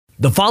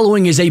The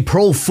following is a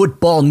Pro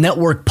Football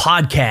Network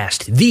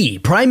podcast, the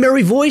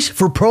primary voice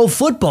for pro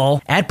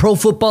football at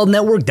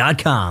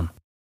ProFootballNetwork.com.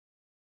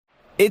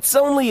 It's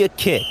only a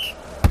kick,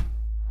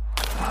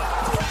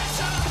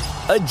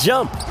 a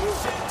jump,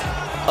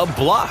 a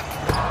block.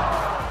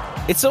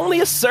 It's only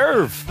a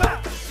serve.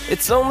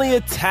 It's only a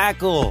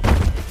tackle,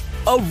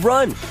 a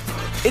run.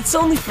 It's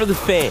only for the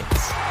fans.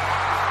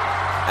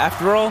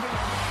 After all,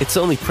 it's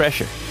only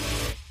pressure.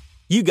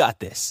 You got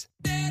this.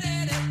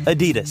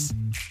 Adidas.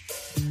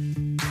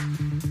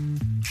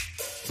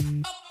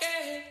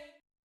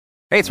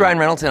 Hey, it's Ryan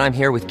Reynolds, and I'm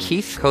here with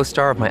Keith,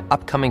 co-star of my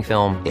upcoming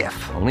film,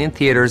 If, only in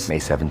theaters May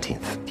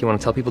 17th. Do you want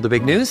to tell people the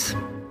big news?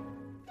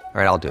 All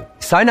right, I'll do it.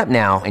 Sign up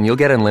now and you'll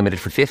get unlimited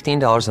for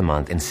 $15 a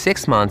month and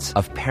 6 months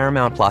of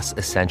Paramount Plus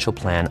Essential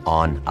Plan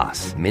on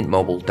us.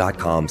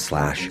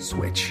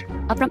 MintMobile.com/switch.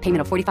 Upfront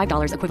payment of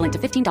 $45 equivalent to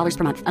 $15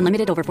 per month.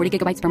 Unlimited over 40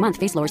 gigabytes per month.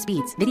 Face lower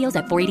speeds. Videos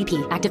at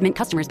 480p. Active Mint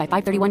customers by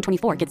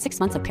 531.24 get 6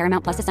 months of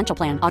Paramount Plus Essential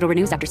Plan. Auto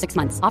renews after 6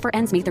 months. Offer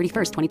ends May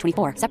 31st,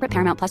 2024. Separate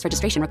Paramount Plus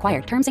registration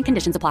required. Terms and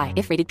conditions apply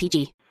if rated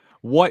PG.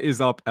 What is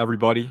up,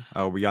 everybody?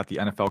 We got the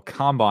NFL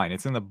Combine.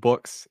 It's in the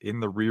books, in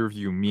the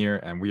rearview mirror,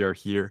 and we are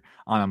here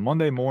on a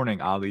Monday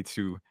morning, Ali,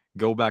 to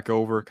go back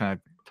over, kind of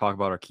talk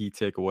about our key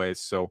takeaways.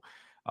 So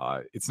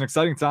it's an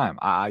exciting time.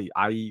 I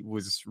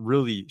was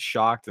really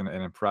shocked and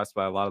impressed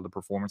by a lot of the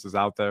performances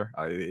out there.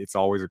 It's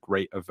always a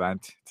great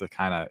event to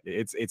kind of,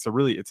 it's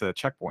a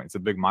checkpoint. It's a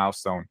big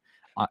milestone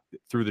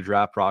through the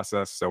draft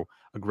process. So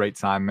a great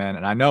time, man.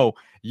 And I know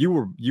you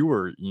were,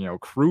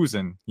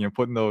 cruising,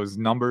 putting those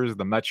numbers,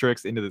 the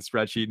metrics into the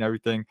spreadsheet and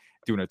everything,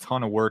 doing a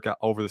ton of work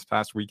over this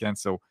past weekend.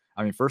 So,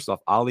 I mean, first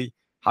off, Ali,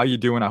 how you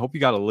doing? I hope you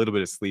got a little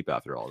bit of sleep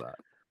after all that.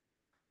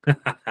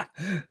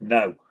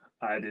 No,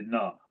 I did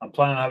not. I'm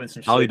planning on having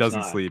some sleep. Ali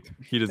doesn't sleep.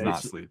 He does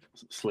not sleep.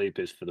 Sleep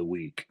is for the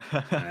weak.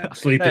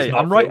 Sleep hey, is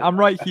not I'm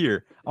right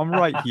here. I'm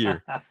right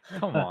here.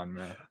 Come on,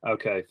 man.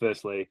 Okay,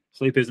 firstly,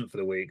 sleep isn't for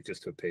the weak,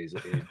 just to appease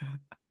it.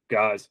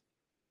 Guys,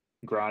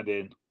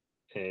 grinding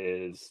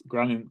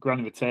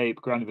the tape,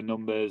 grinding the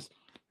numbers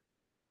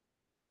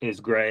is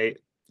great.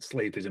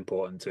 Sleep is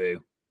important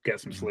too.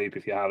 Get some sleep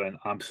if you haven't.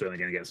 I'm certainly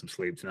going to get some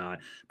sleep tonight.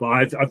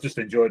 But I've just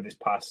enjoyed this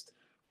past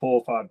 4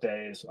 or 5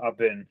 days. I've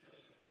been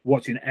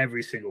watching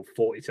every single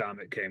 40 time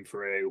it came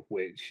through,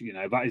 which,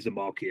 that is a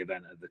marquee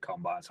event at the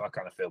Combine. So I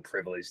kind of feel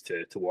privileged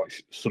to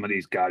watch some of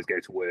these guys go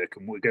to work.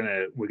 And we're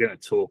gonna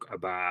talk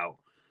about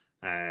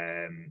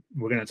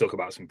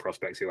some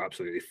prospects who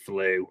absolutely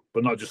flew,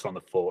 but not just on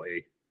the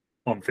 40,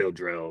 on-field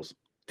drills,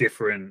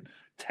 different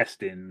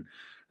testing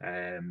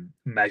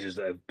measures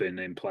that have been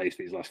in place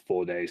these last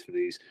 4 days for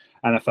these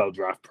NFL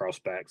draft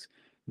prospects.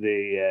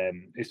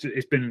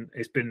 It's been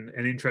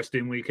an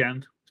interesting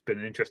weekend. It's been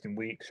an interesting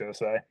week, shall I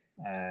say.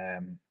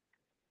 I'm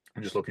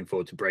just looking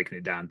forward to breaking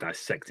it down,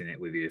 dissecting it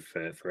with you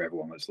for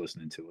everyone that's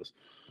listening to us.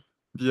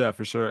 Yeah,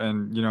 for sure.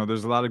 And,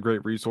 there's a lot of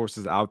great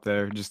resources out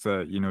there. Just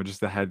a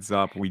heads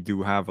up, we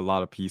do have a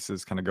lot of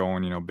pieces kind of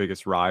going,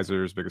 biggest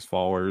risers, biggest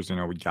fallers.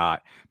 We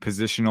got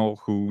Positional,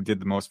 who did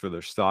the most for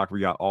their stock. We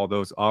got all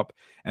those up.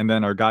 And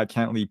then our guy,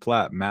 Kent Lee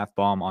Platt, Math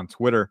Bomb on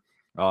Twitter,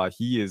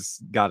 he has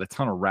got a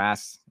ton of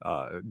RAS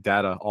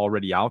data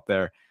already out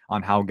there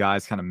on how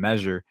guys kind of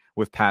measure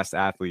with past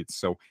athletes.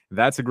 So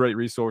that's a great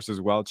resource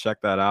as well. Check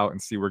that out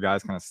and see where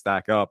guys kind of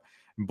stack up.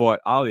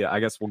 But Ali, I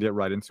guess we'll get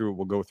right into it.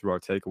 We'll go through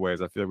our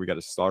takeaways. I feel like we got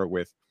to start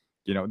with,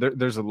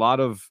 there's a lot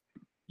of,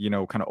 kind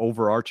of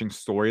overarching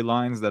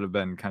storylines that have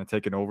been kind of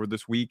taken over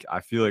this week.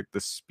 I feel like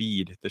the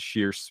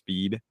sheer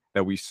speed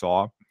that we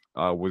saw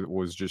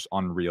was just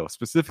unreal.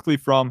 Specifically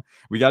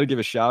we got to give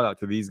a shout out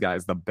to these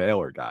guys, the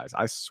Baylor guys.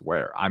 I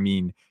swear. I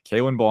mean,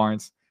 Kalen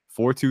Barnes,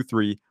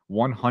 4.23,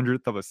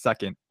 100th of a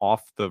second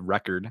off the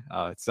record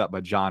set by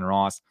John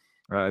Ross.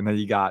 And then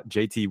you got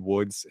JT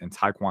Woods and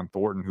Tyquan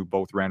Thornton, who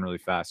both ran really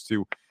fast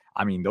too.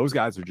 I mean, those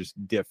guys are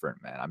just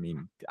different, man. I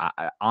mean,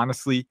 I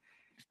honestly,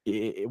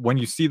 when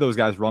you see those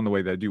guys run the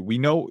way they do, we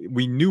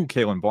knew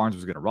Kalen Barnes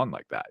was going to run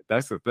like that.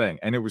 That's the thing.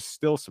 And it was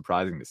still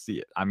surprising to see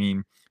it. I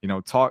mean,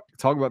 talk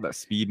about that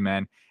speed,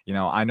 man.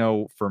 I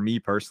know for me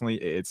personally,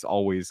 it's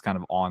always kind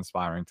of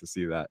awe-inspiring to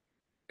see that.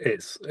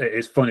 It's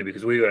funny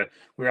because we were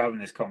having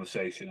this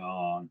conversation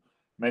on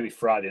maybe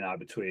Friday night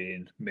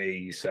between me,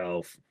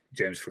 yourself,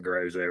 James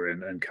Figroza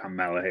and Cam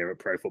Mellor here at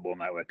Pro Football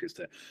Network as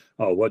to,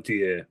 what do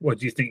you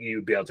think you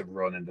would be able to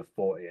run in the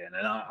 40? And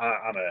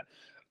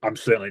I'm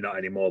certainly not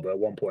anymore, but at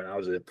one point I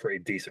was a pretty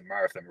decent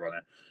marathon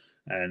runner,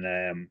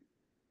 and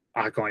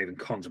I can't even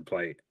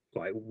contemplate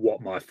like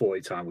what my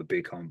 40 time would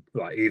be,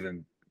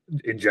 even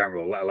in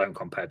general, let alone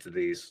compared to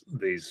these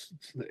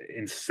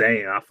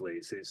insane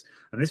athletes.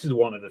 And this is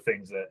one of the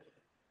things that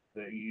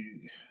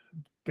you,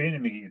 being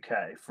in the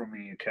UK, from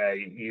the UK,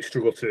 you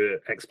struggle to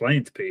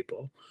explain to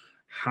people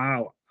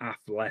how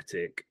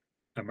athletic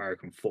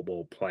American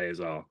football players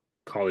are,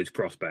 college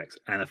prospects,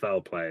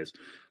 NFL players.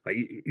 Like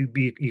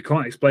you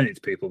can't explain it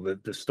to people.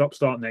 The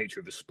stop-start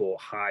nature of the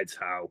sport hides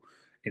how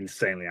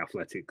insanely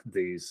athletic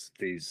these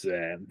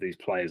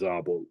players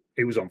are, but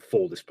it was on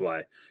full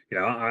display.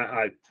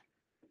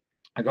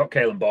 I got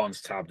Kalen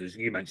Barnes tabbed, as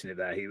you mentioned it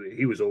there.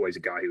 He was always a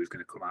guy who was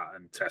going to come out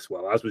and test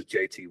well, as was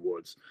JT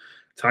Woods.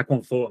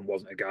 Tyquan Thornton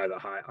wasn't a guy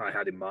that I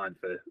had in mind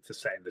for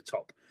setting the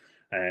top,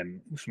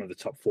 some of the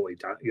top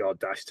 40-yard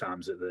dash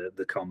times at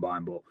the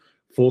combine, but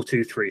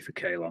 4.23 for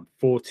Kalen,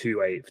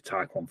 4.28 for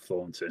Tyquan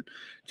Thornton.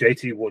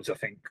 JT Woods, I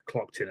think,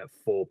 clocked in at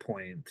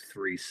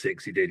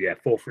 4.36. He did,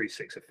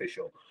 4.36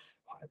 official.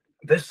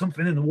 There's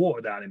something in the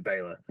water down in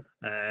Baylor.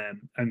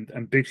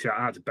 And big shout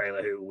out to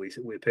Baylor, who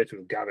we appear to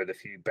have gathered a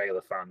few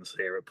Baylor fans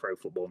here at Pro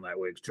Football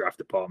Network's draft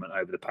department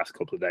over the past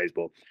couple of days,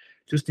 but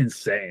just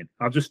insane.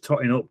 I'm just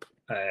totting up,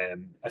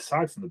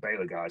 aside from the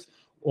Baylor guys,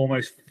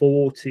 almost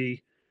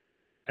 40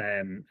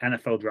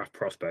 NFL draft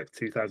prospects,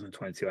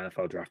 2022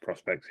 NFL draft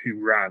prospects,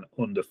 who ran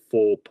under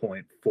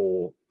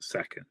 4.4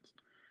 seconds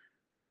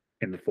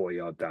in the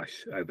 40-yard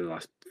dash over the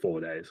last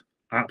 4 days.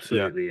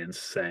 Absolutely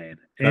insane.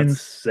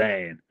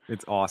 Insane.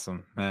 It's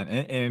awesome, man.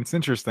 And it's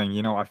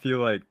interesting, I feel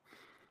like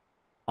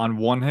on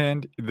one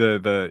hand,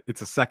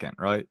 it's a second,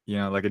 right?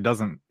 Like it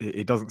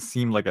doesn't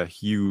seem like a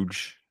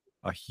huge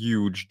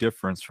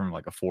difference from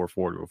like a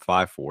 4.4 to a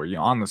 5.4,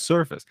 on the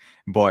surface,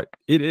 but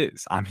it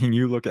is. I mean,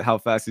 you look at how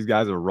fast these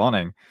guys are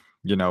running,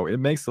 it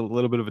makes a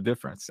little bit of a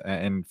difference.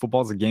 And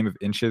football is a game of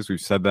inches. We've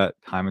said that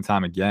time and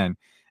time again.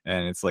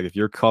 And it's like, if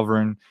you're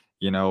covering,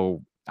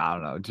 I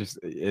don't know,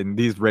 and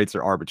these rates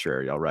are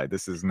arbitrary. All right.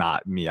 This is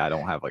not me. I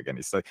don't have like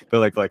any,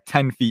 but like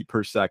 10 feet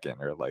per second,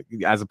 or like,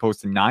 as opposed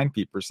to 9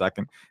 feet per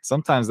second,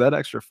 sometimes that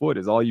extra foot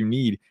is all you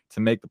need to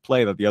make the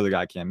play that the other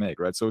guy can't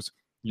make. Right. So it's,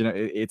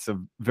 it's a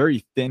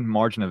very thin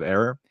margin of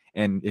error.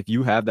 And if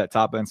you have that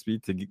top end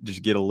speed to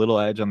just get a little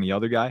edge on the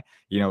other guy,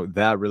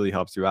 that really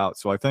helps you out.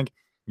 So I think,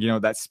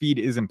 that speed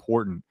is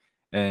important.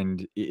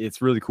 And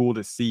it's really cool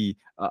to see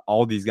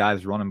all these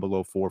guys running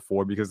below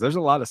 4.4, because there's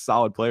a lot of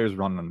solid players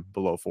running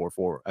below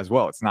 4.4 as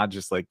well. It's not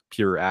just like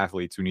pure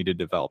athletes who need to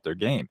develop their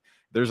game.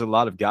 There's a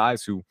lot of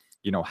guys who,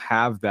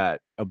 have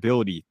that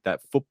ability,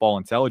 that football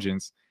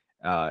intelligence,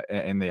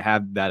 and they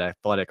have that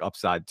athletic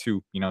upside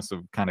too,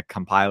 so kind of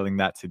compiling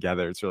that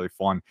together. It's really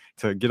fun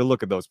to get a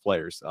look at those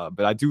players.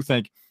 But I do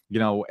think,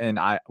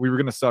 and we were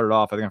going to start it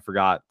off, I think I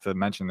forgot to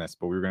mention this,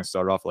 but we were going to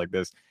start off like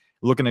this,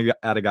 looking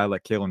at a guy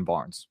like Kalen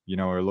Barnes,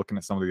 or looking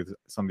at some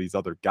of these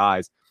other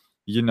guys,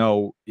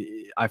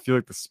 I feel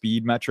like the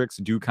speed metrics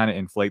do kind of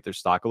inflate their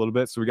stock a little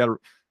bit. So we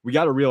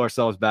got to reel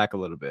ourselves back a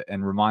little bit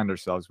and remind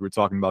ourselves, we were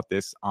talking about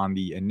this on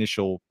the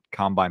initial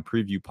combine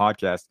preview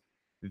podcast,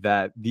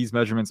 that these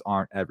measurements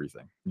aren't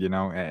everything,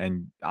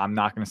 and I'm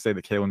not going to say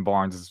that Kalen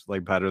Barnes is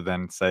like better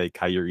than, say,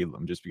 Kaiir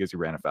Elam just because he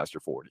ran a faster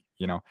 40.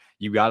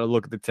 You got to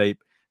look at the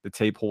tape. The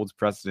tape holds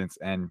precedence.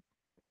 And,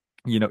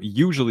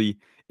 usually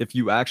if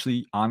you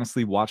actually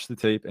honestly watch the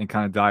tape and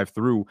kind of dive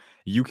through,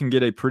 you can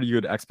get a pretty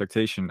good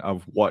expectation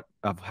of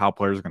how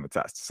players are going to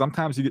test.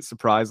 Sometimes you get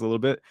surprised a little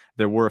bit.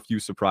 There were a few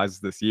surprises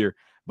this year,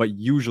 but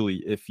usually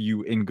if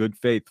you, in good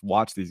faith,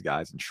 watch these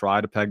guys and try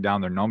to peg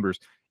down their numbers,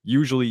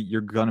 usually you're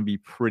going to be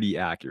pretty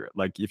accurate.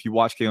 Like if you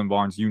watch Kalen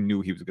Barnes, you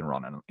knew he was going to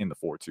run in the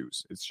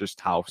 4.2s. It's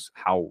just how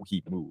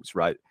he moves,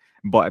 right?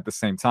 But at the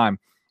same time,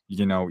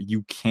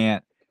 you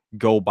can't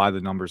go by the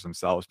numbers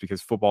themselves,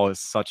 because football is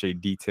such a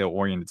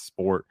detail-oriented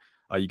sport.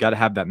 You got to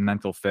have that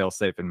mental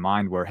fail-safe in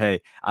mind where,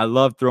 hey, I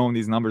love throwing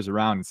these numbers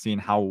around and seeing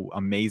how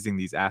amazing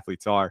these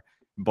athletes are,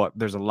 but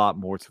there's a lot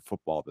more to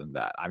football than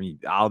that. I mean,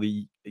 how do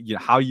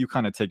you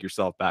kind of take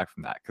yourself back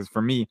from that? Because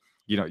for me,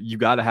 you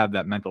got to have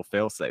that mental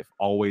fail-safe,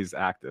 always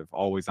active,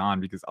 always on,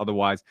 because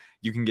otherwise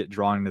you can get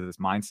drawn into this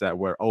mindset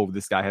where, oh,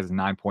 this guy has a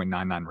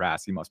 9.99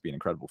 RAS, he must be an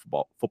incredible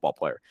football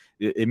player.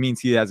 It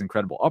means he has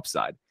incredible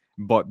upside,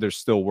 but there's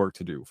still work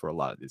to do for a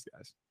lot of these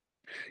guys.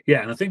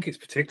 Yeah, and I think it's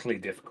particularly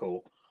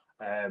difficult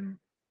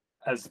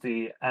as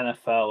the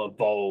NFL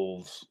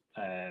evolves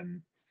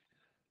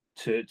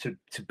to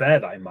bear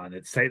that in mind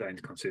and to take that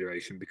into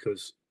consideration,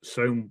 because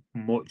so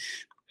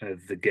much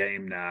of the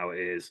game now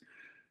is,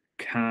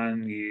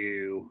 can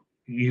you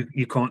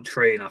can't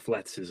train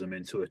athleticism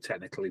into a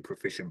technically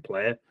proficient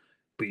player,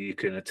 but you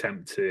can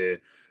attempt to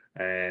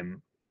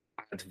add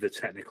the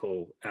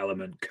technical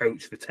element,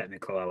 coach the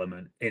technical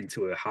element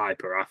into a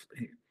hyper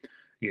athlete.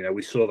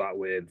 We saw that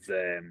with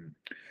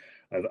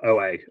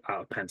OA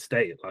out of Penn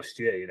State last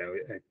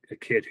year. A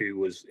kid who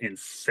was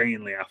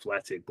insanely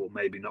athletic, but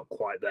maybe not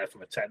quite there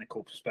from a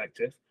technical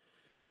perspective,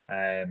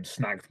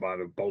 snagged by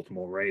the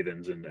Baltimore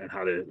Ravens and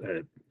had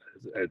a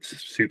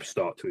super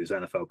start to his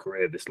NFL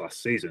career this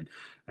last season.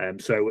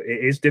 So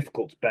it is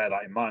difficult to bear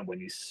that in mind when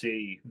you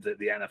see that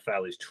the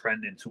NFL is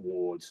trending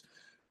towards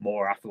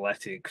more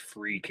athletic,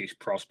 freakish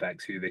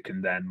prospects who they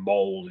can then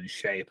mold and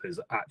shape as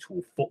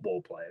actual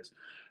football players.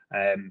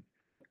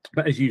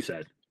 But as you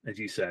said,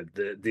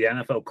 the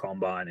NFL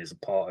Combine is a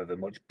part of a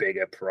much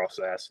bigger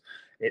process.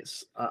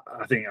 It's,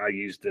 I think I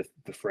used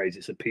the phrase,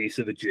 it's a piece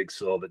of a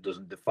jigsaw that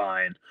doesn't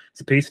define,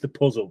 it's a piece of the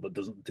puzzle that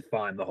doesn't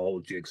define the whole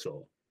jigsaw.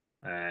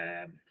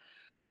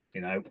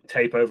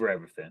 Tape over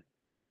everything.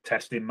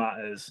 Testing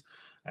matters,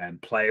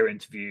 and player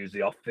interviews,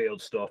 the off-field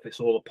stuff,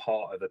 it's all a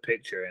part of the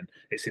picture, and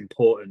it's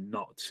important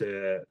not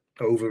to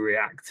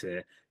overreact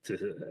to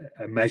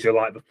a measure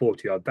like the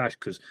 40-yard dash,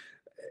 because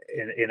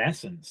in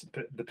essence,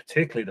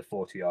 particularly the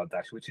 40-yard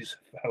dash, which is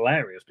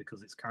hilarious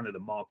because it's kind of the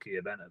marquee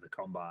event of the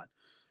combine.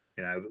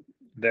 You know,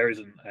 there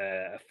isn't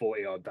a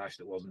 40-yard dash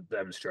that wasn't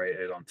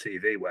demonstrated on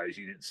TV, whereas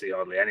you didn't see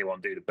hardly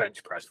anyone do the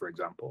bench press, for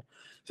example.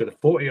 So the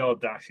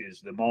 40-yard dash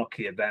is the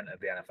marquee event of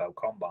the NFL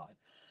combine.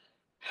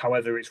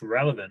 However, its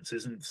relevance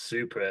isn't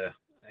super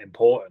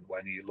important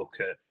when you look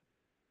at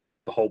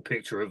the whole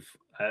picture of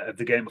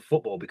the game of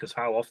football, because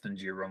how often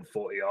do you run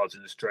 40 yards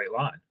in a straight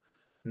line?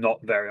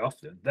 Not very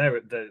often.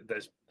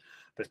 There's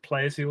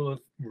players who will have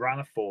ran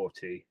a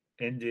 40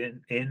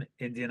 in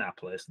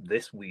Indianapolis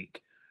this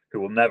week who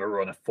will never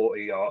run a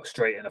 40-yard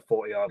straight in a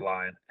 40-yard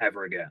line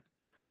ever again.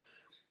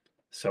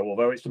 So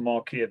although it's a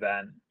marquee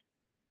event,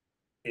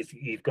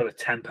 you've got to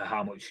temper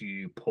how much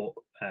you put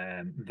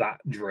that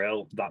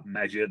drill, that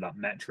measure, that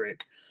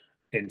metric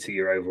into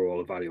your overall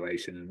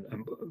evaluation.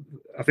 And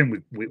I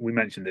think we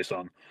mentioned this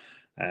on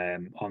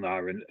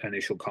our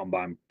initial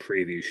combine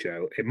preview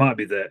show. It might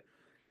be that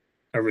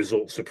a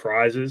result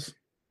surprises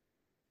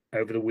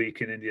over the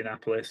week in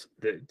Indianapolis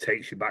that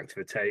takes you back to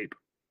the tape,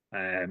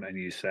 and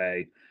you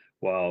say,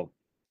 well,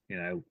 you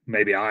know,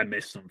 maybe I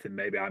missed something,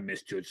 maybe I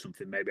misjudged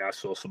something, maybe I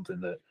saw something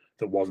that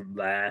wasn't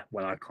there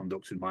when I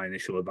conducted my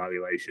initial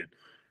evaluation.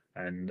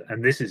 And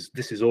this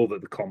is all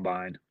that the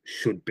combine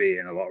should be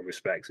in a lot of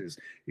respects. Is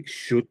it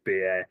should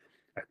be a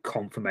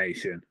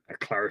confirmation, a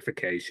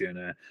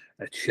clarification,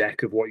 a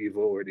check of what you've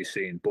already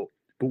seen. But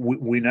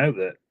we know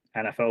that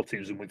NFL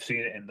teams, and we've seen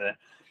it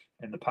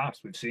in the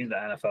past, we've seen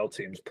that NFL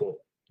teams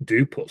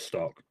do put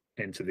stock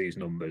into these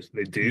numbers.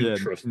 They do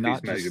trust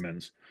these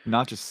measurements.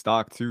 Not just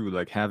stock too,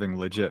 like having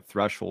legit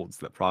thresholds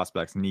that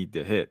prospects need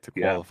to hit to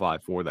qualify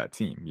for that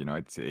team. You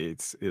know,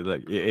 it's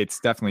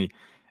definitely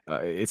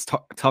it's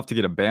tough to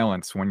get a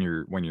balance when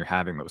you're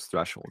having those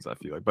thresholds, I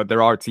feel like. But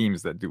there are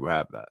teams that do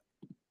have that.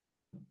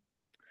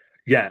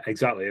 Yeah,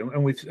 exactly.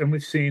 And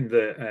we've seen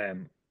that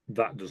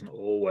that doesn't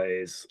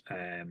always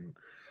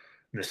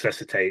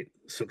necessitate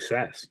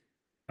success.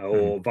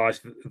 Or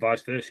vice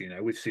versa. You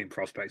know, we've seen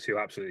prospects who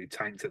absolutely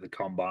tanked at the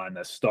combine.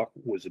 Their stock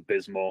was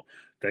abysmal.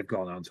 They've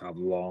gone on to have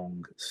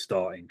long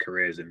starting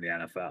careers in the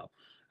NFL,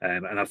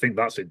 and I think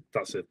that's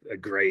a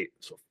great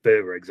sort of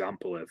further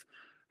example of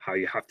how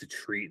you have to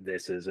treat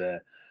this as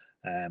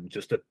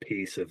just a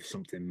piece of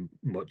something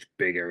much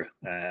bigger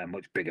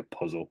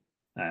puzzle,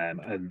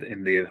 and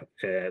in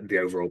the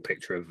overall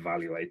picture of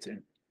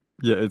evaluating.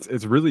 Yeah,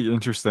 it's really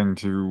interesting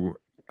to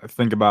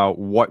think about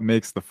what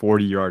makes the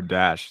 40-yard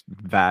dash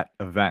that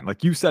event.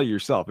 Like you said it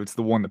yourself, it's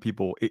the one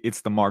that it's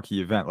the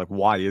marquee event. Like,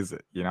 why is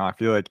it? You know, I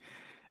feel like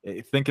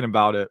thinking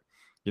about it,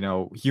 you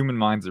know, human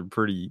minds are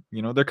pretty,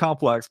 you know, they're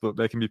complex, but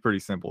they can be pretty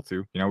simple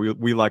too. You know,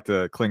 we like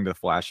to cling to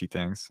flashy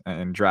things,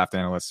 and draft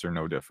analysts are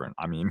no different.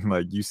 I mean,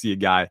 like you see a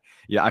guy,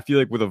 I feel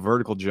like with a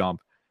vertical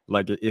jump,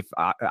 like if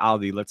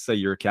Ali, let's say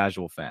you're a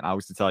casual fan, I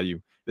was to tell you,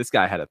 this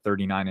guy had a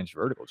 39-inch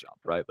vertical jump,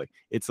 right? Like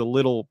it's a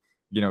little,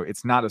 you know,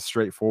 it's not as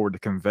straightforward to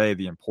convey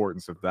the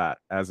importance of that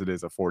as it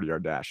is a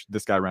 40-yard dash.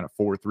 This guy ran a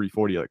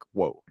 4.340, like,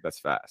 whoa, that's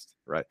fast,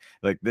 right?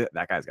 Like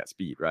that guy's got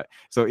speed, right?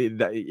 So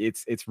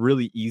it's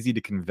really easy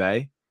to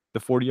convey the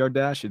 40-yard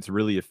dash. It's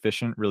really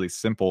efficient, really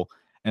simple.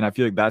 And I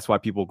feel like that's why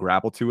people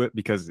grapple to it,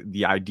 because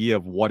the idea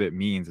of what it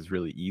means is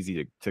really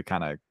easy to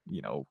kind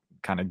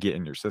of get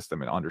in your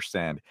system and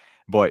understand.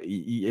 But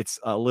it's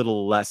a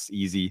little less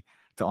easy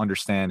to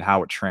understand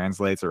how it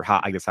translates, or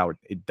how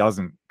it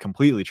doesn't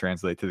completely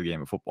translate to the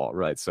game of football,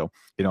 right? So,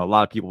 you know, a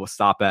lot of people will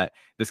stop at,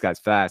 this guy's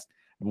fast.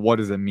 What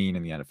does it mean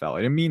in the NFL?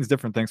 And it means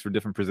different things for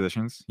different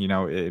positions. You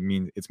know, it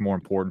means it's more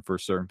important for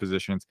certain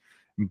positions,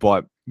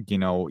 but, you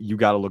know, you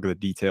got to look at the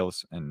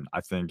details. And I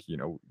think, you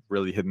know,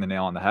 really hitting the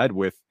nail on the head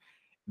with,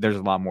 there's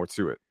a lot more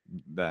to it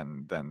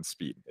than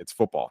speed. It's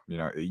football. You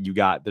know,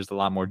 there's a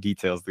lot more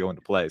details that go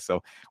into play.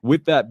 So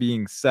with that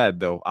being said,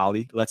 though,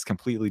 Ali, let's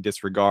completely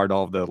disregard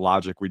all of the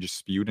logic we just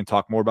spewed and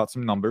talk more about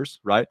some numbers,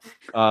 right?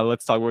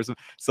 Let's talk about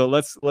so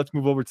let's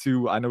move over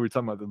to, I know we're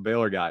talking about the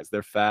Baylor guys.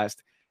 They're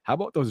fast. How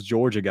about those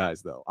Georgia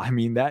guys, though? I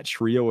mean, that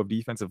trio of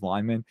defensive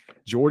linemen,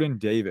 Jordan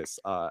Davis,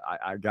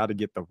 I got to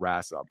get the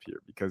RAS up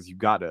here, because you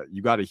got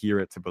to hear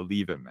it to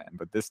believe it, man.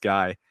 But this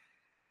guy,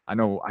 I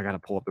know I got to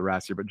pull up the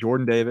rest here, but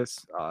Jordan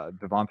Davis,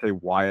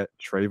 Devontae Wyatt,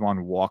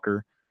 Trayvon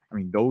Walker, I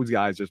mean, those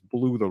guys just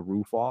blew the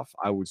roof off.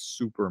 I was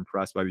super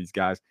impressed by these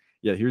guys.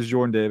 Yeah, here's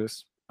Jordan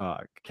Davis,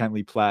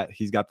 Kentley Platt.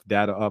 He's got the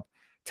data up.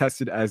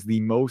 Tested as the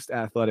most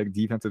athletic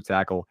defensive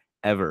tackle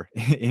ever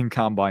in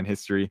combine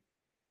history.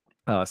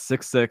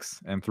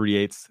 6'6" and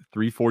 3/8,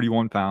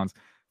 341 pounds,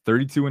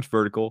 32-inch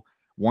vertical,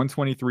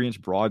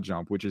 123-inch broad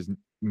jump, which is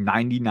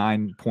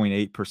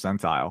 99.8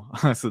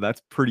 percentile. So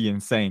that's pretty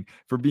insane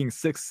for being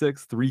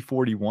 6'6",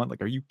 341.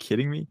 Like, are you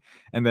kidding me?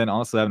 And then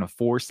also having a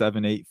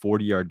 4.78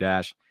 40-yard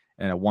dash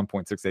and a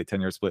 1.68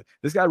 10-yard split.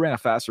 This guy ran a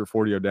faster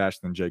 40-yard dash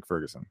than Jake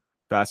Ferguson,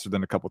 faster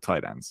than a couple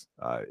tight ends.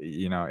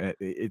 You know,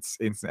 it's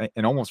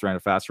and almost ran a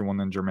faster one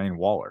than Jermaine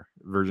Waller,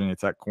 Virginia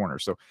Tech corner.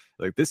 So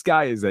like, this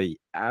guy is a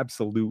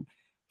absolute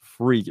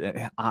freak.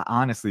 And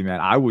honestly, man,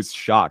 I was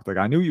shocked. Like,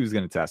 I knew he was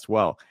going to test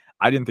well.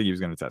 I didn't think he was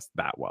going to test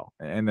that well.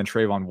 And then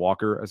Travon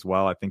Walker as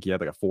well. I think he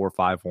had like a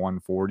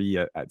 4.51 40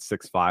 at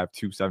 6'5",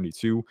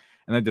 272.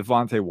 And then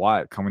Devontae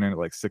Wyatt coming in at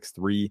like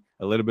 6'3",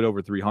 a little bit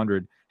over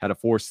 300, had a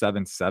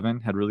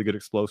 4.77, had really good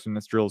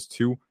explosiveness drills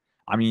too.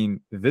 I mean,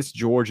 this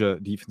Georgia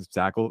defensive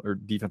tackle or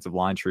defensive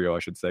line trio, I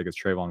should say, because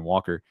Travon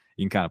Walker,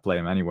 you can kind of play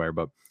him anywhere,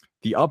 but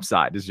the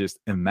upside is just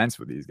immense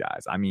with these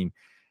guys. I mean,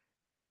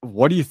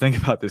 what do you think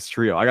about this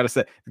trio? I got to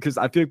say, because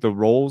I feel like the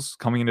roles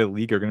coming into the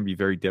league are going to be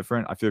very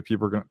different. I feel like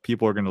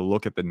people are going to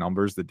look at the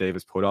numbers that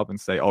Davis put up and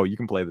say, oh, you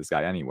can play this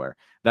guy anywhere.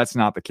 That's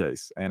not the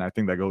case. And I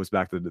think that goes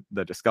back to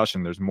the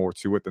discussion. There's more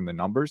to it than the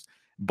numbers,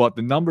 but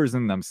the numbers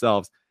in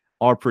themselves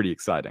are pretty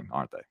exciting,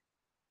 aren't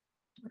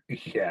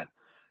they? Yeah.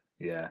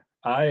 Yeah.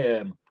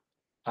 I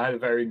had a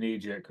very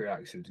knee-jerk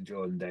reaction to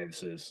Jordan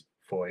Davis's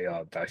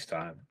 40-yard dash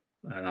time.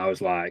 And I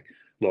was like,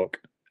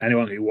 look,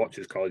 anyone who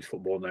watches college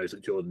football knows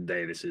that Jordan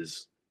Davis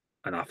is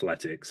an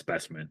athletic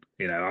specimen.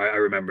 You know, I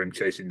remember him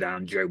chasing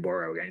down Joe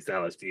Burrow against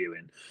LSU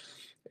in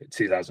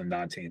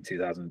 2019,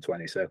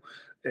 2020. So,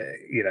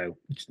 you know,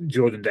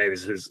 Jordan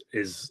Davis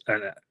is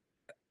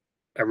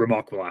a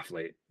remarkable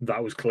athlete.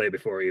 That was clear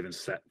before he even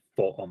set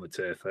foot on the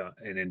turf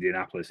in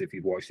Indianapolis, if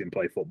you've watched him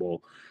play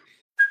football.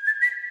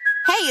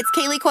 Hey, it's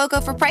Kaylee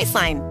Cuoco for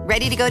Priceline.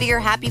 Ready to go to your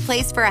happy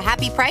place for a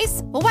happy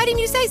price? Well, why didn't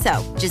you say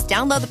so? Just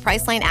download the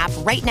Priceline app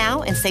right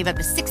now and save up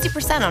to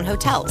 60% on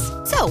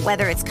hotels. So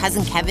whether it's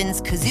Cousin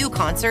Kevin's Kazoo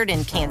concert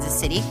in Kansas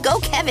City, go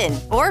Kevin,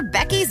 or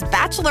Becky's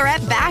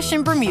Bachelorette Bash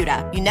in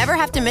Bermuda, you never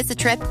have to miss a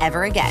trip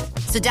ever again.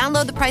 So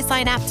download the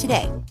Priceline app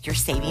today. Your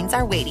savings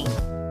are waiting.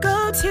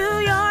 Go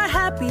to your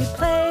happy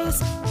place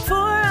for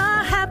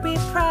a happy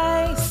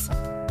price.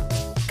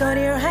 Go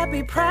to your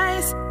happy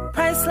price,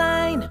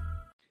 Priceline.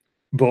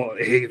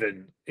 But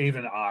even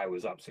I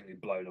was absolutely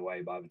blown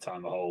away by the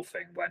time the whole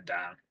thing went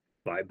down.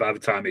 Like, by the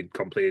time he'd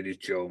completed his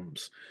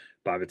jumps,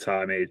 by the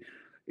time he'd,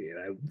 you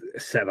know,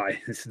 said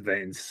like this is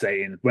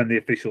insane. When the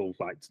official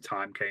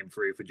time came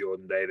through for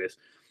Jordan Davis,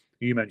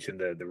 you mentioned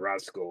the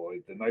RAS score,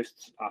 the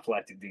most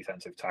athletic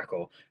defensive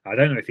tackle. I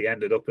don't know if he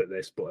ended up at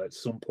this, but at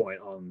some point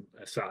on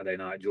a Saturday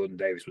night, Jordan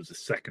Davis was the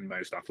second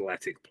most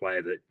athletic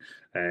player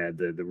that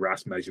the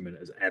RAS measurement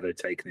has ever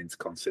taken into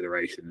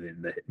consideration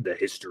in the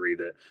history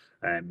that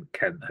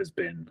Kent has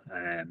been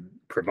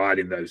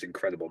providing those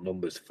incredible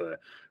numbers for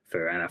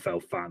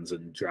NFL fans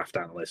and draft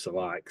analysts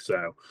alike.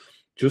 So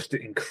just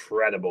an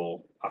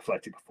incredible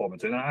athletic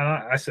performance. And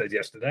I said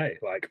yesterday,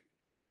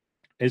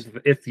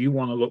 if you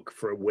want to look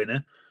for a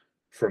winner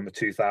from the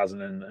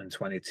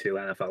 2022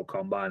 NFL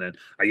Combine, and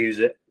I use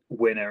it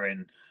winner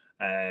in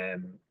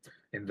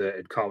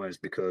inverted commas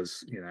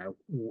because, you know,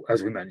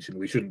 as we mentioned,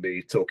 we shouldn't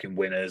be talking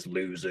winners,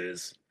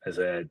 losers as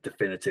a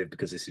definitive,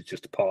 because this is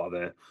just a part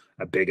of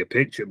a bigger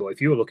picture. But if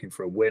you were looking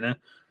for a winner,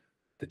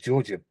 the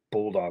Georgia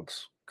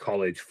Bulldogs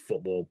college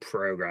football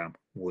program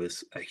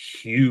was a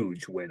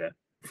huge winner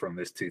from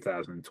this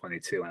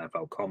 2022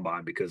 NFL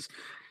Combine, because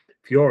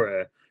if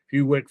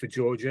you work for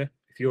Georgia,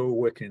 if you're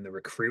working in the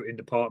recruiting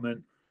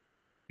department,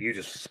 you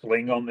just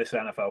sling on this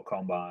NFL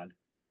Combine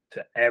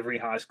to every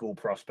high school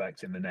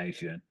prospect in the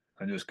nation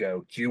and just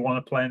go, do you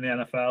want to play in the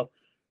NFL?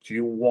 Do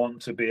you want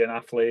to be an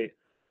athlete?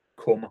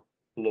 Come,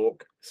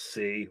 look,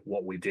 see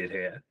what we did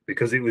here.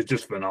 Because it was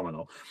just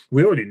phenomenal.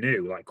 We already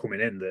knew,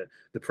 coming in, that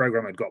the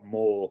program had got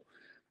more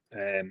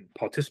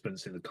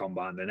participants in the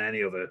Combine than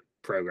any other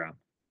program.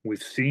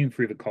 We've seen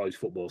through the college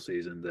football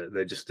season that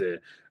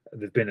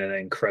they've been an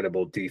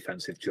incredible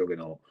defensive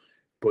juggernaut.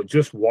 But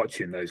just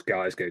watching those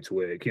guys go to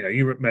work, you know,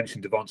 you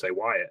mentioned Devontae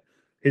Wyatt,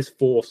 his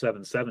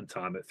 4.77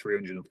 time at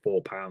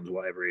 304 pounds,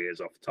 whatever he is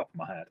off the top of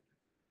my head.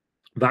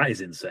 That is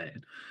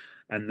insane.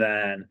 And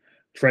then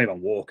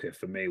Travon Walker,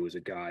 for me, was a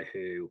guy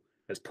who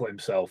has put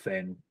himself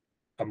in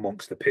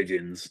amongst the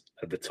pigeons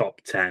of the top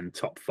 10,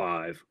 top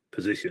 5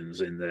 positions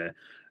in the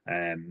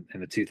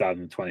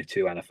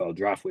 2022 NFL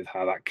draft, with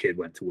how that kid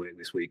went to work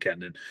this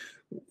weekend. And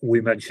I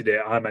mentioned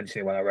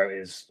it when I wrote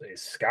his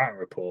scouting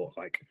report.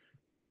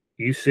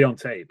 You see on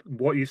tape,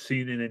 what you've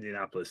seen in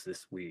Indianapolis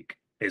this week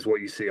is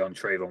what you see on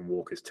Travon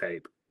Walker's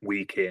tape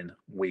week in,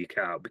 week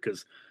out,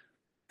 because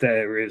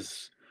there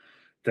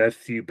are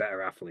few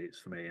better athletes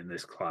for me in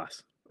this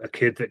class. A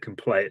kid that can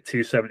play at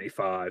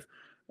 275,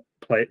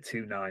 play at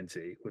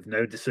 290 with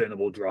no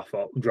discernible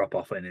drop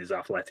off in his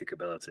athletic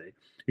ability.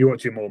 You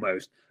watch him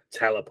almost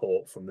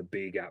teleport from the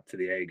B gap to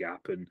the A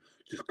gap and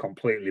just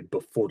completely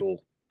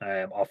befuddle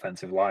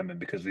offensive linemen,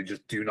 because they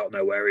just do not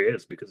know where he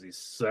is, because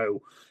his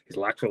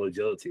lateral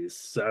agility is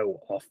so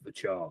off the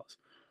charts.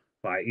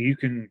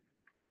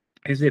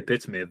 He's the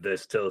epitome of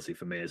versatility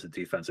for me as a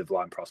defensive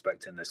line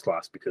prospect in this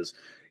class, because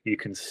you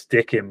can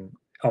stick him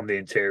on the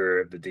interior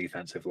of the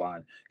defensive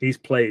line. He's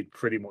played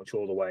pretty much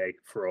all the way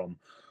from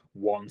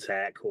one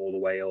tech all the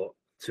way up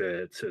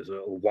to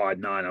a wide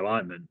 9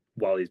 alignment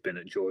while he's been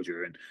at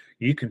Georgia. And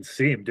you can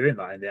see him doing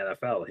that in the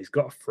NFL. He's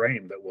got a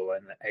frame that will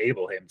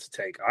enable him to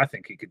take, I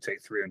think he could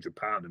take 300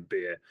 pounds and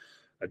be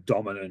a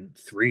dominant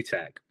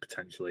 3-tech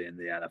potentially in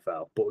the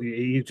NFL. But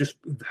it's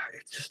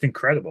just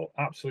incredible.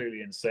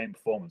 Absolutely insane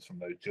performance from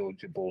those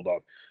Georgia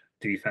Bulldog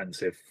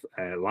defensive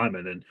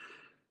lineman. And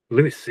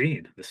Lewis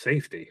Cine, the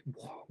safety,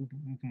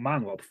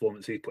 man, what a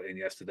performance he put in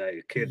yesterday.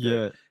 A kid.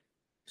 Yeah.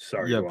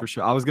 Sorry. Yeah, for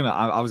sure. I was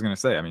gonna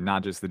say, I mean,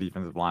 not just the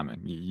defensive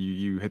lineman.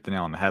 You hit the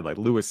nail on the head. Like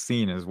Lewis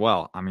Cine as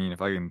well. I mean,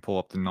 if I can pull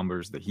up the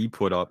numbers that he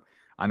put up,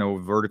 I know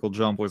vertical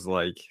jump was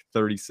like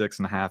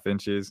 36.5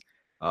 inches.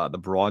 The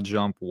broad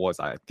jump was,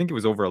 I think it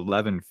was over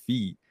 11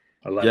 feet.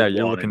 Yeah,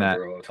 you're looking at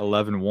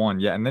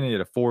 11.1. Yeah, and then he had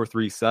a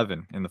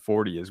 4.37 in the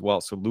 40 as well.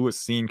 So Lewis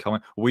Cine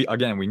coming. We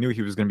knew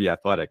he was going to be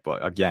athletic,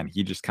 but again,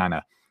 he just kind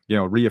of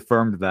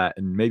reaffirmed that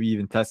and maybe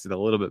even tested a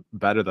little bit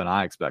better than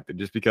I expected.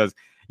 Just because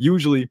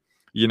usually,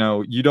 you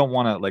don't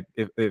want to, like,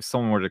 if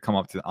someone were to come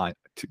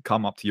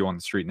up to you on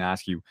the street and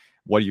ask you,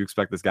 what do you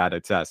expect this guy to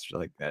test?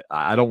 Like,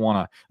 I don't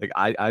want to, like,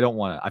 I don't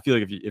want to, I feel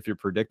like if you're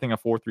predicting a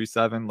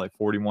 4.37, like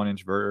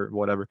 41-inch vert or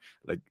whatever,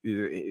 like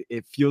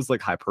it feels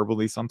like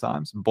hyperbole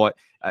sometimes, but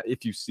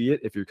if you see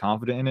it, if you're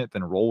confident in it,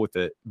 then roll with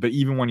it. But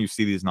even when you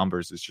see these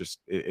numbers, it's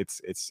just,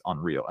 it's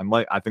unreal. And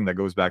like, I think that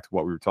goes back to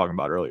what we were talking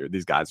about earlier.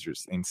 These guys are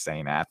just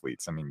insane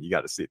athletes. I mean, you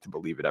got to see it to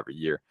believe it every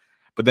year.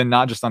 But then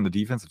not just on the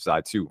defensive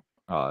side too.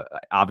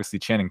 Obviously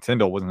Channing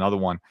Tindall was another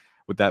one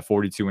with that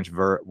 42-inch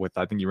vert with,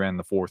 I think he ran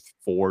the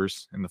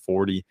 4.4s in the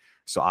 40.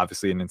 So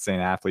obviously an insane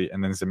athlete.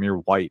 And then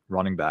Zamir White,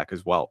 running back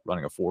as well,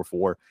 running a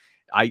 4.4.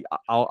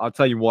 I'll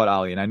tell you what,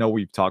 Ali, and I know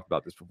we've talked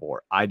about this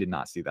before. I did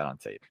not see that on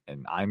tape,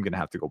 and I'm going to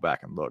have to go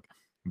back and look.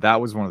 That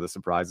was one of the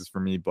surprises for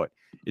me, but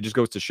it just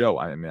goes to show.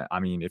 I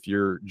mean, if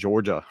you're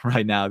Georgia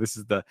right now, this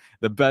is the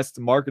best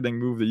marketing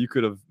move that you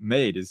could have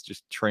made, is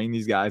just train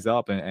these guys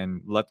up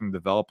and let them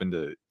develop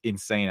into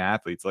insane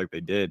athletes like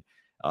they did.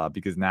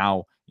 Because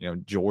now,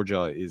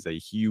 Georgia is a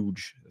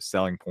huge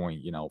selling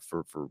point,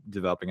 for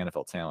developing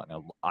NFL talent.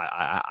 And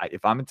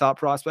if I'm a top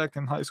prospect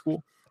in high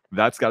school,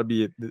 that's got to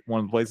be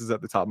one of the places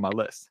at the top of my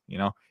list.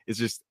 It's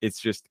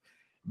just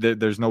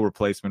there's no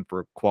replacement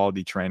for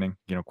quality training,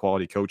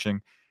 quality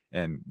coaching,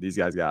 and these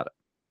guys got it.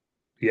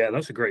 Yeah,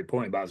 that's a great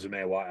point about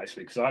Zamir White,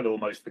 actually, because I'd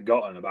almost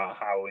forgotten about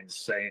how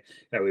insane.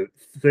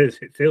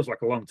 It feels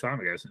like a long time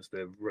ago since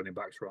the running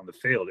backs were on the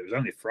field. It was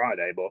only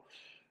Friday, but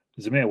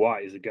Zamir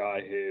White is a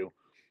guy who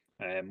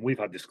we've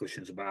had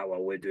discussions about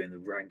while we're doing the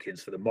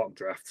rankings for the mock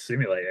draft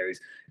simulator.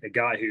 He's a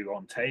guy who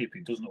on tape,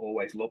 he doesn't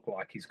always look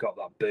like he's got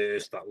that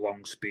burst, that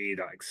long speed,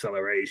 that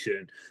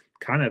acceleration.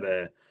 Kind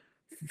of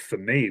for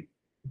me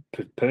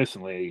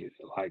personally,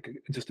 like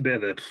just a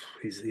bit of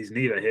he's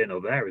neither here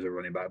nor there as a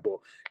running back. But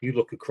you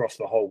look across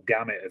the whole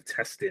gamut of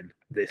testing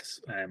this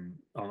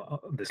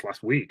this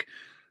last week,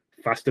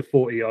 faster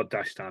 40-yard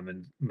dash time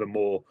and the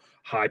more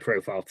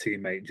high-profile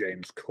teammate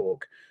James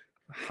Cook.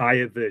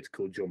 Higher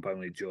vertical jump,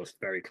 only just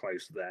very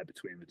close there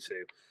between the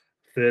two.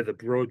 Further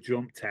broad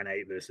jump,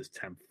 10.8 versus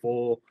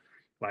 10.4.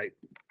 Like,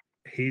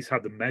 he's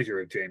had the measure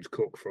of James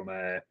Cook from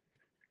a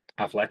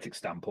athletic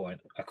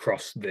standpoint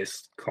across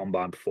this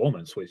combine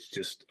performance, which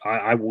just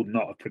I would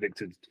not have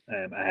predicted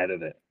ahead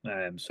of it.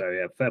 So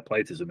yeah, fair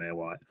play to Zamir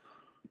White.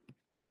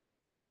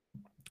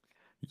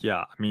 Yeah,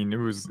 I mean, it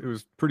was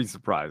pretty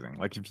surprising.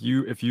 Like if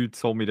you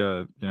told me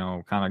to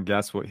kind of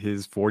guess what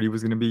his 40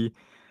 was going to be,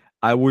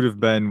 I would have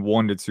been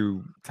 1 to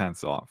 2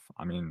 tenths off.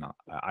 I mean,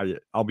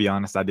 I'll be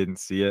honest, I didn't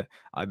see it.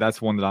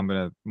 That's one that I'm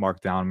going to mark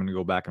down. I'm going to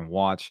go back and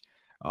watch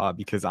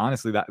because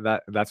honestly,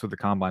 that's what the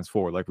combine's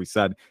for. Like we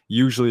said,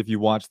 usually if you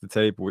watch the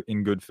tape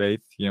in good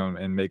faith,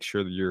 and make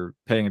sure that you're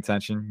paying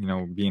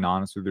attention, being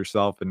honest with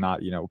yourself and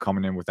not,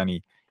 coming in with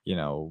any,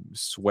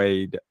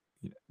 swayed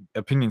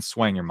opinions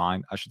swaying your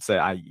mind. I should say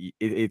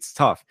it's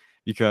tough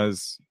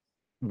because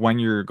when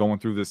you're going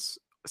through this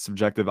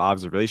subjective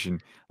observation,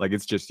 like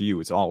it's just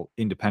you, it's all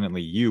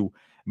independently you,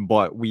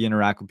 but we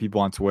interact with people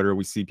on Twitter,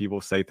 we see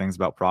people say things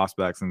about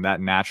prospects, and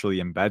that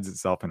naturally embeds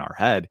itself in our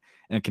head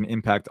and it can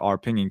impact our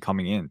opinion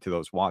coming into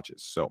those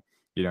watches. So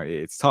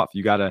it's tough.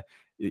 You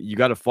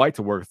gotta fight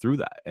to work through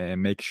that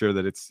and make sure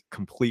that it's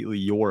completely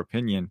your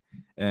opinion.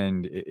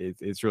 And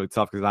it's really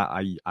tough because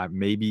I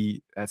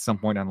maybe at some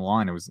point down the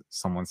line it was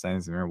someone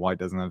saying Zamir White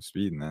doesn't have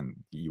speed, and then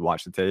you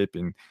watch the tape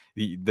and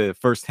the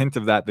first hint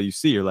of that you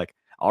see, you're like,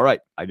 all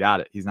right, I got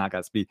it. He's not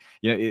got speed.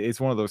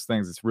 It's one of those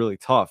things. It's really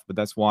tough, but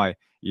that's why,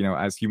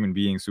 as human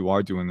beings who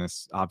are doing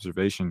this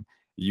observation,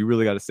 you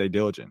really got to stay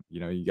diligent.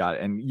 You got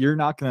it. And you're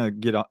not going to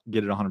get it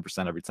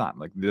 100% every time.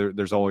 Like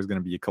there's always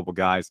going to be a couple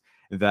guys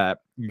that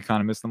you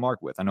kind of miss the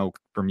mark with. I know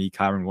for me,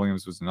 Kyren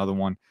Williams was another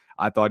one.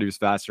 I thought he was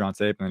faster on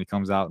tape, and then he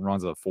comes out and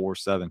runs a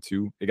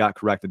 4.72. It got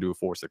corrected to a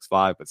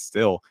 4.65, but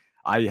still,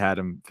 I had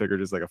him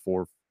figured as like a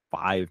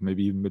 4.5,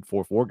 maybe even mid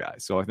 4.4 guy.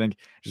 So I think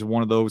just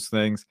one of those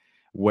things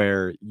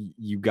where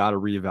you got to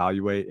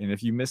reevaluate. And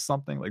if you miss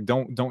something, like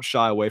don't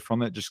shy away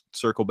from it. Just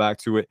circle back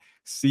to it,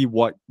 see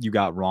what you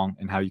got wrong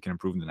and how you can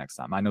improve the next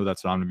time. I know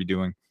that's what I'm going to be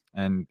doing.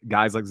 And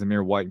guys like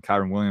Zamir White and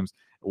Kyren Williams,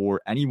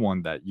 or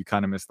anyone that you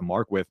kind of missed the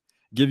mark with,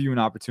 give you an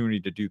opportunity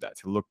to do that,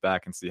 to look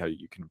back and see how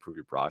you can improve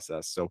your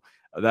process. So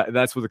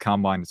that's what the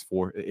combine is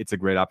for. It's a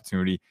great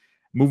opportunity.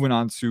 Moving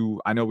on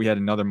to, I know we had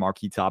another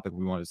marquee topic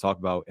we wanted to talk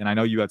about, and I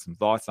know you had some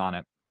thoughts on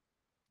it,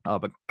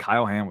 but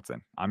Kyle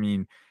Hamilton, I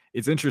mean,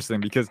 it's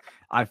interesting because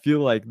I feel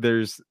like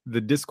there's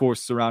the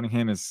discourse surrounding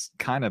him is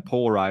kind of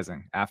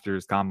polarizing after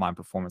his combine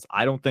performance.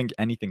 I don't think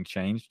anything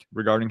changed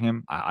regarding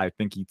him. I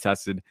think he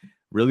tested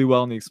really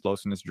well in the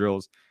explosiveness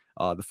drills.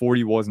 The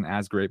 40 wasn't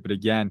as great, but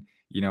again,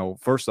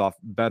 first off,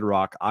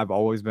 bedrock, I've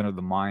always been of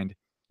the mind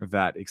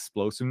that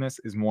explosiveness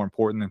is more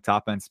important than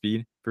top end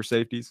speed for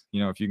safeties.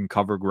 If you can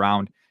cover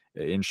ground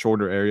in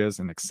shorter areas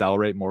and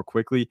accelerate more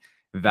quickly,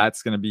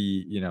 that's going to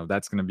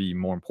be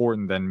more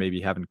important than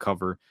maybe having to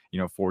cover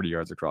 40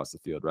 yards across the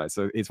field, right?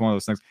 So it's one of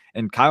those things.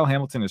 And Kyle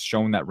Hamilton has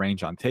shown that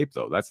range on tape,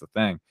 though. That's the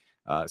thing.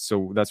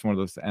 So that's one of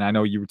those. And I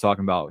know you were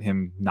talking about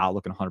him not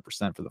looking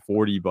 100% for the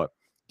 40, but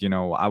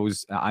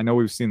I know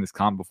we've seen this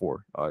comp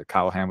before,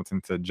 Kyle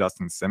Hamilton to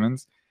Justin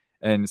Simmons.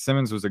 And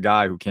Simmons was a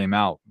guy who came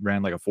out,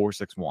 ran like a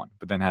 4.61,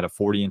 but then had a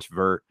 40-inch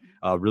vert,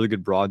 really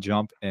good broad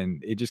jump.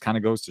 And it just kind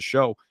of goes to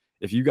show,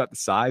 if you got the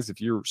size, if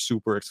you're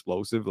super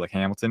explosive like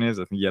Hamilton is,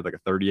 I think he had like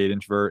a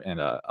 38-inch vert and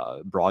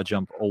a broad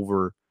jump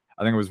over,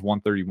 I think it was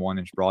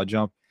 131-inch broad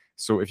jump.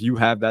 So if you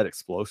have that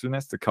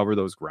explosiveness to cover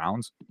those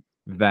grounds,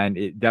 then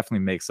it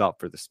definitely makes up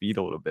for the speed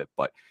a little bit.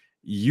 But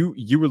you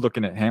were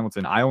looking at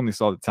Hamilton. I only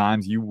saw the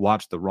times. You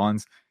watched the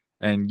runs,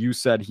 and you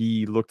said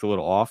he looked a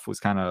little off, was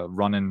kind of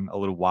running a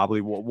little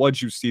wobbly. What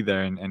did you see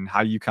there, and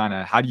how do you kind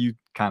of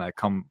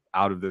come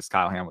out of this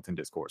Kyle Hamilton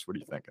discourse? What are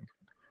you thinking?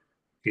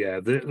 Yeah,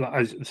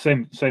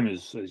 same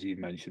as you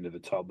mentioned at the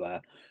top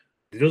there.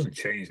 It doesn't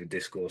change the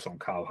discourse on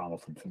Kyle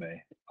Hamilton for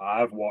me.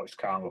 I've watched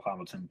Kyle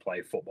Hamilton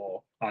play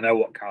football. I know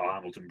what Kyle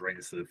Hamilton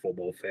brings to the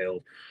football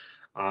field.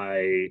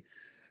 I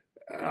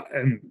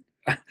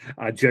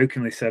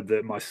jokingly said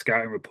that my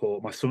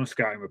summer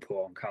scouting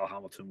report on Kyle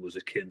Hamilton was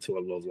akin to a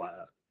love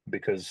letter,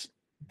 because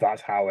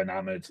that's how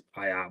enamored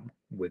I am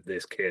with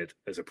this kid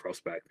as a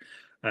prospect.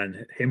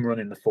 And him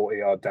running the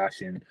 40-yard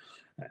dash in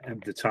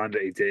the time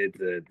that he did,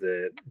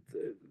 the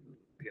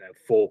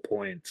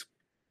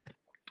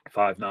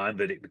 4.59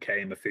 that it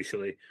became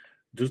officially,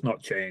 does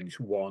not change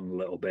one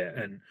little bit.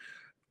 And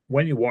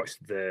when you watch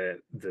the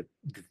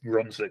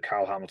runs that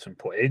Kyle Hamilton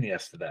put in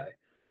yesterday,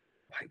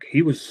 like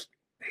he was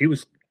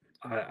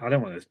I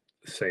don't want to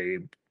say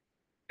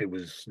it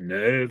was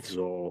nerves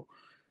or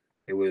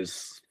it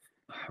was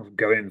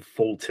going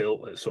full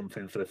tilt at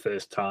something for the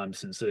first time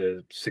since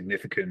a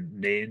significant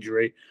knee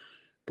injury,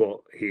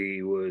 but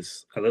he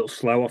was a little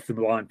slow off the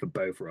line for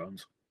both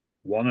runs.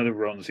 One of the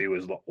runs, he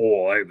was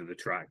all over the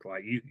track.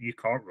 Like you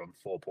can't run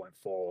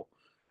 4.4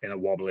 in a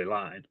wobbly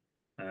line.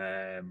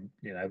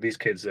 These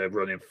kids are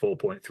running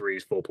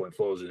 4.3s,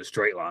 4.4s in a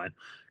straight line.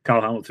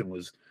 Kyle Hamilton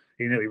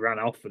he nearly ran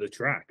off for the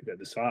track at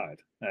the side.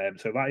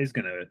 So that is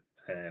going to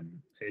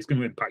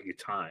impact your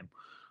time.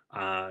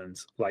 And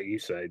like you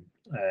said,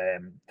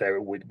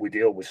 we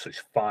deal with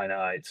such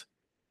finite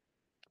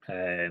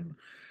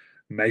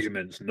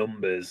measurements,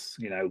 numbers,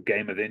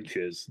 game of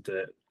inches,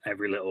 that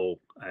every little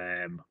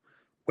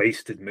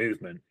wasted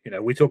movement,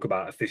 we talk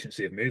about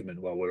efficiency of movement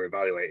while we're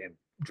evaluating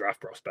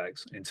draft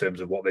prospects in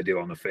terms of what they do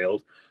on the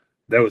field.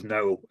 There was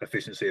no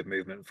efficiency of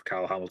movement for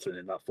Kyle Hamilton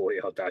in that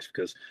 40-yard dash,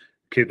 because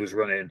the kid was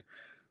running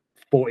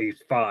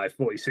 45,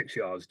 46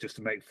 yards just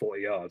to make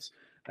 40 yards.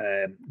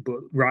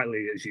 But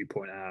rightly, as you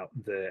point out,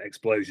 the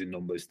explosion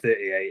numbers,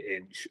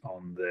 38-inch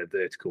on the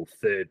vertical,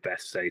 third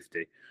best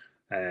safety,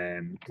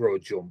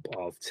 broad jump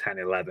of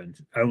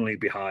 10.11, only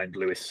behind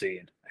Lewis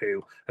Seaton,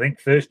 who I think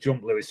first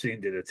jump Lewis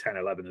Seaton did a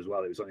 10.11 as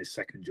well. It was on his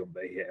second jump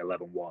that he hit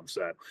 11.1.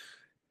 So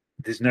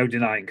there's no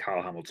denying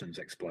Kyle Hamilton's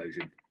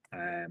explosion.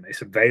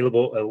 It's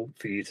available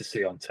for you to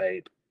see on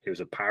tape. It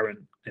was apparent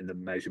in the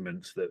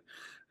measurements that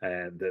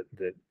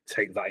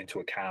take that into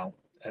account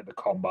at the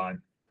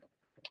combine.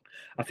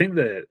 I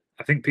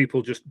think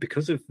people, just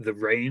because of the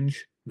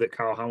range that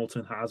Kyle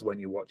Hamilton has when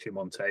you watch him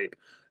on tape,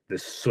 the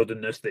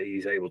suddenness that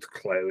he's able to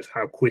close,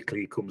 how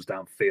quickly he comes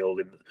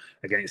downfield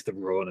against the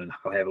run, and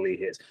how heavily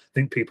he hits. I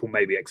think people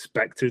maybe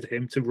expected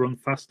him to run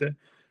faster.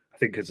 I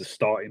think as a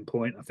starting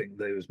point, I think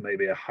there was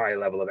maybe a high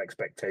level of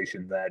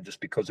expectation there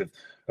just because of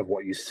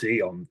what you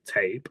see on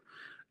tape.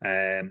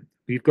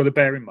 You've got to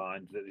bear in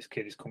mind that this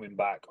kid is coming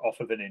back off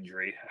of an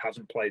injury,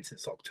 hasn't played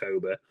since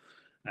October.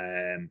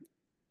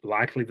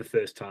 Likely the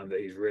first time that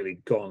he's really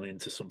gone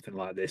into something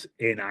like this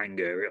in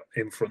anger,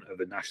 in front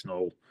of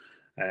national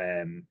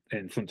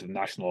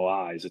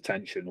eyes,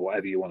 attention,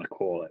 whatever you want to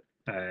call it.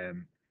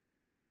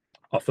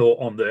 I thought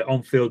on the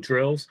on-field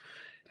drills,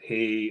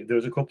 there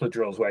was a couple of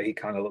drills where he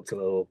kind of looked a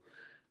little,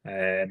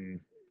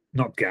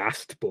 not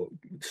gassed, but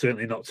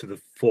certainly not to the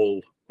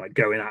full, like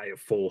going at it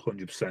full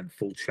 100%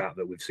 full chat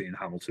that we've seen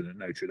Hamilton at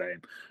Notre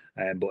Dame.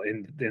 But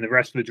in the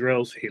rest of the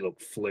drills, he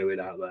looked fluid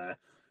out there.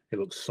 He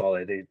looked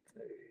solid. He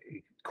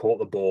caught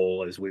the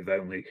ball as we've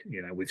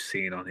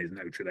seen on his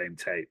Notre Dame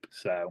tape.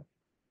 So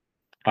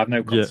I have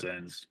no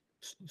concerns.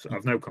 I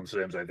have no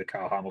concerns over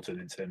Kyle Hamilton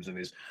in terms of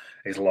his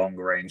long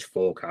range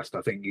forecast.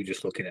 I think you're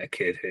just looking at a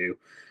kid who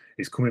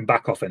is coming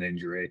back off an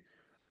injury.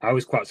 I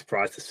was quite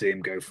surprised to see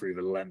him go through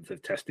the length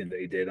of testing that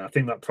he did. And I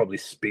think that probably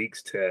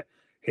speaks to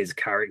his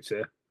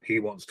character. He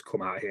wants to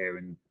come out here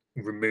and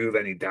remove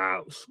any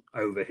doubts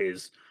over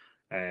his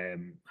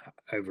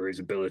over his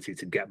ability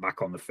to get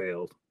back on the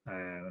field.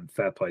 And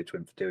fair play to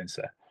him for doing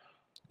so.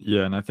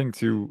 Yeah, and I think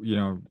too,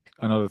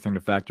 another thing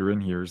to factor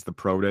in here is the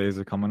pro days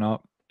are coming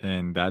up,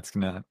 and that's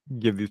gonna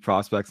give these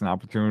prospects an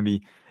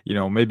opportunity,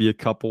 maybe a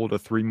couple to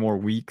 3 more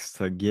weeks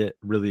to get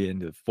really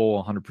into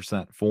full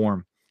 100%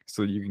 form,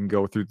 so you can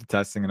go through the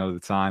testing another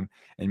time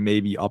and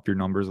maybe up your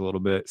numbers a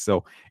little bit.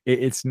 So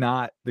it's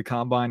not the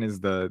combine is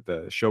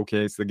the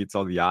showcase that gets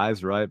all the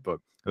eyes, right? But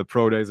the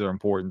pro days are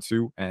important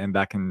too, and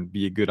that can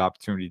be a good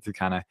opportunity to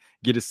kind of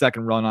get a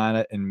second run on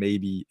it and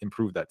maybe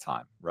improve that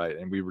time, right?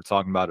 And we were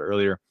talking about it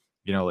earlier.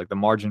 Like the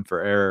margin for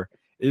error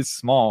is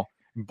small,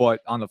 but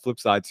on the flip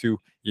side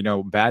too,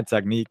 bad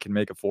technique can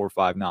make a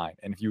 4.59.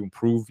 And if you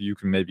improve, you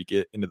can maybe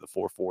get into the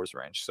 4.4s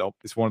range. So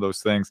it's one of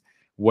those things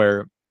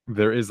where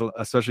there is,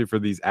 especially for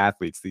these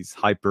athletes, these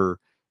hyper,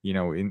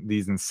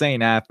 these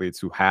insane athletes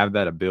who have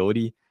that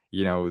ability,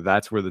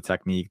 that's where the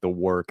technique, the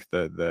work,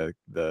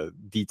 the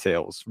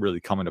details really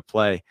come into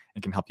play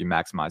and can help you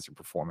maximize your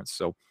performance.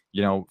 So,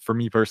 for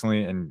me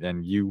personally,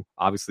 and you,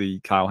 obviously,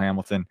 Kyle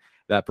Hamilton,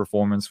 that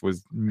performance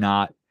was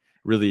not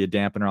really a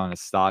dampener on his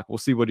stock. We'll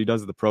see what he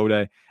does at the pro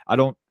day. I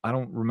don't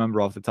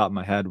remember off the top of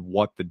my head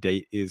what the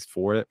date is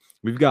for it.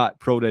 We've got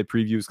pro day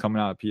previews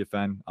coming out of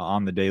PFN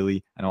on the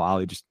daily. I know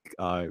Ali just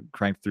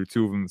cranked through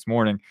 2 of them this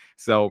morning.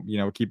 So,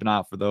 keep an eye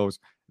out for those.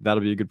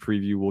 That'll be a good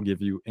preview. We'll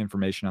give you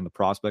information on the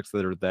prospects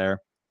that are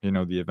there,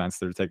 the events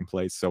that are taking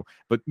place. So,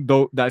 but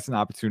though that's an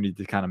opportunity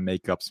to kind of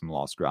make up some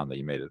lost ground that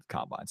you made at the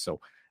combine.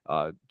 So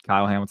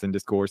Kyle Hamilton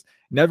discourse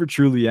never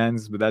truly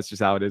ends, but that's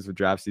just how it is with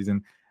draft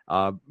season.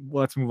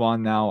 Let's move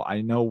on now. I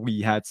know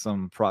we had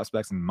some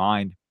prospects in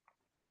mind.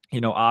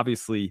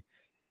 Obviously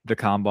the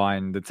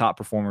combine, the top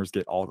performers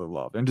get all the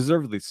love, and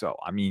deservedly so.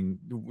 I mean,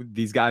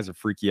 these guys are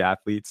freaky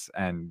athletes,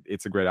 and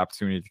it's a great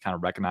opportunity to kind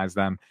of recognize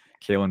them.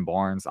 Kalen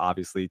Barnes,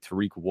 obviously.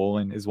 Tariq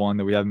Woolen is one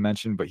that we haven't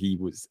mentioned, but he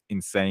was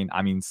insane.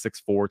 I mean,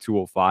 6'4",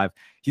 205.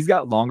 He's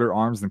got longer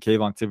arms than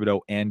Kayvon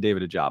Thibodeau and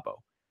David Ajabo,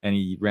 and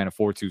he ran a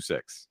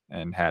 4.26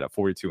 and had a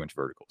 42-inch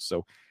vertical.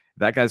 So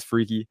that guy's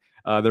freaky.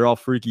 They're all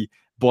freaky.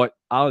 But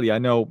Ali, I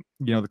know,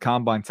 the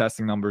combine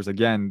testing numbers,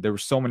 again, there were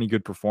so many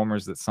good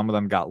performers that some of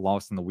them got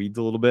lost in the weeds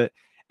a little bit.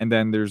 And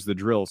then there's the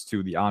drills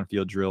too, the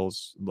on-field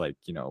drills, like,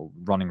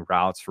 running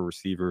routes for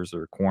receivers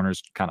or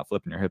corners, kind of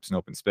flipping your hips in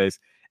open space.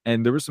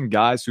 And there were some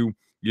guys who,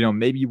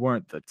 maybe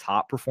weren't the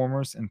top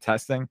performers in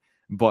testing,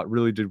 but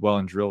really did well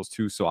in drills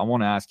too. So I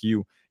want to ask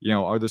you,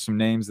 are there some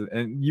names that,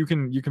 and you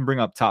can bring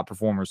up top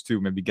performers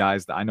too, maybe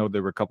guys that I know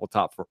there were a couple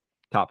top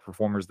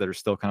performers that are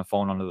still kind of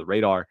falling under the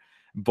radar.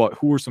 But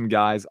who are some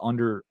guys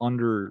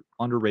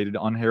underrated,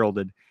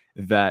 unheralded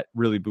that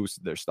really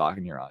boosted their stock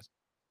in your eyes?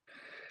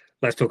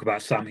 Let's talk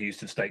about Sam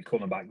Houston State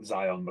cornerback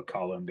Zion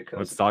McCollum, because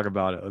let's talk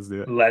about it. Let's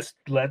do it.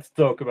 Let's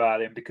talk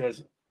about him,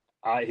 because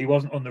he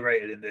wasn't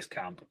underrated in this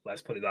camp.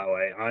 Let's put it that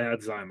way. I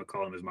had Zion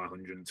McCollum as my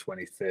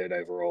 123rd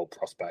overall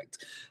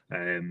prospect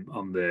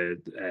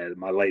on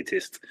my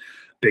latest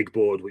big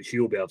board, which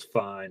you'll be able to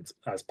find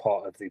as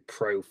part of the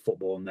Pro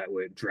Football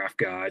Network draft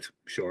guide.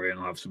 I'm sure Ian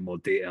will have some more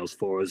details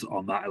for us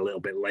on that a little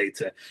bit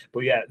later. But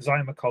yeah,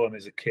 Zion McCollum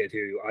is a kid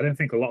who I don't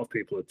think a lot of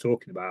people are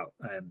talking about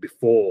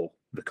before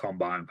the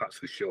combine, that's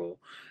for sure.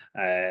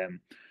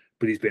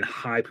 But he's been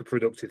hyper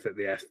productive at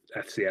the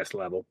FCS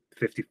level.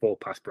 54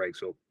 pass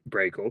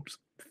breakups,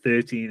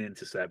 13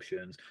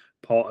 interceptions,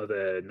 part of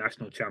the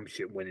national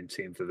championship winning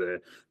team for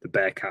the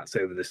Bearcats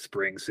over the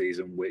spring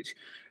season, which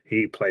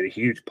he played a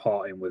huge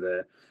part in with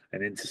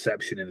an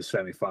interception in the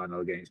semi-final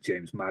against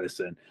James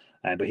Madison.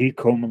 But he'd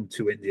come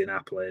to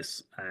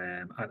Indianapolis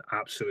and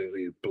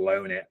absolutely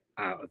blown it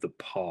out of the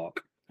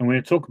park. And when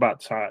we talk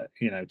about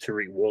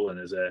Tariq Woolen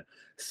as a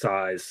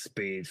size,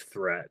 speed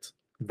threat,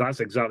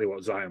 that's exactly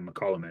what Zion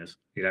McCollum is.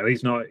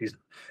 He's not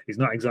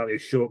exactly a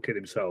short kid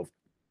himself.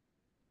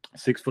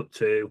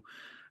 6'2",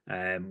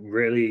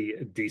 really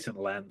decent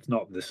length,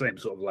 not the same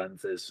sort of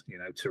length as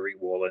Tariq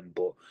Woolen,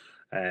 but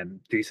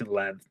decent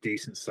length,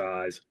 decent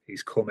size.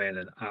 He's come in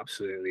and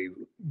absolutely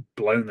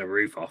blown the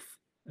roof off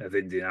of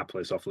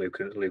Indianapolis, off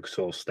Lucas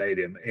Oil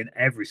Stadium in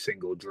every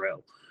single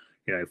drill.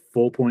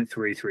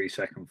 4.33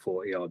 second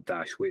 40-yard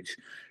dash, which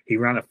he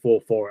ran a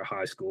 4.4 at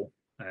high school.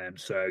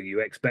 So you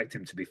expect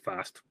him to be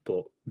fast,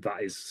 but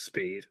that is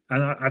speed.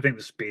 And I think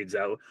the speed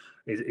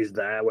is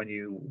there when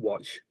you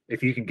watch.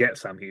 If you can get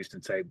Sam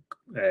Houston State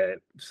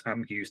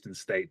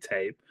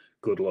tape,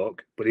 good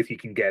luck. But if you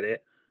can get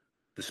it,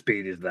 the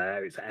speed is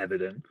there. It's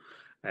evident.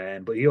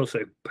 But he also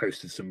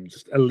posted some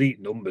just elite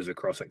numbers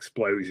across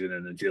explosion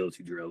and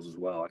agility drills as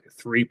well, like a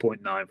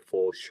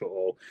 3.94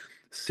 shuttle,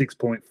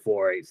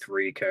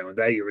 6.483 cone.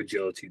 They're your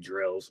agility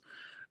drills.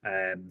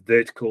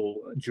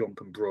 Vertical jump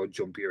and broad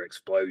jump, your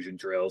explosion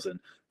drills, and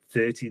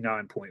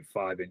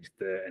 39.5-inch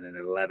vert and an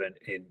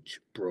 11-inch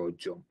broad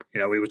jump.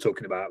 We were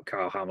talking about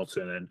Kyle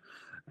Hamilton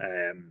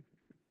and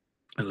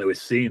Lewis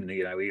Seam,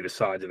 either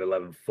side of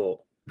 11 foot.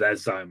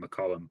 There's Zion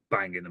McCollum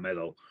bang in the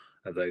middle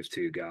of those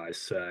two guys.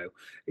 So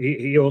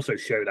he also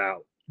showed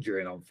out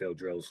during on-field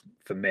drills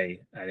for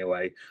me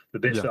anyway. The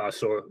bits that I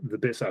saw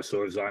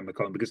of Zion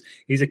McCollum, because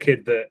he's a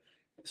kid that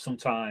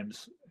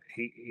sometimes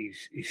he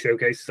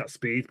showcases that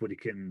speed, but he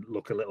can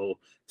look a little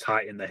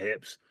tight in the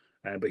hips.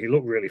 But he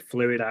looked really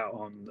fluid out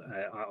on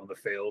the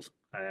field.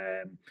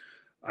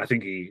 I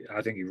think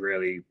he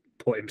really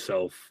put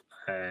himself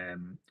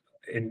in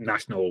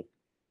national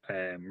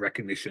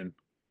recognition,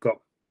 got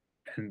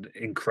an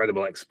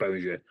incredible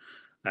exposure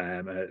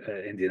at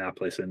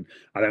Indianapolis, and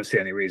I don't see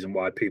any reason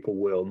why people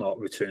will not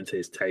return to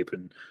his tape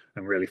and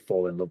really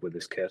fall in love with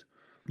this kid.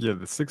 Yeah,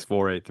 the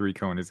 6'4",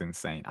 3-cone is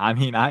insane. I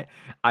mean,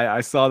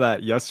 I saw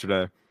that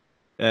yesterday,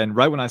 and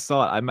right when I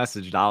saw it, I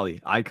messaged Ali.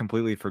 I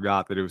completely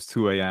forgot that it was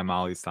 2 a.m.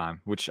 Ali's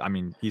time, which, I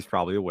mean, he's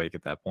probably awake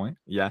at that point.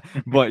 Yeah,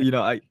 but,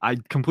 I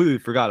completely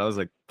forgot. I was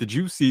like, did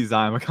you see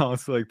Zyon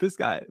McCollum? Like, this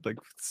guy, like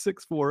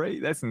 6'4",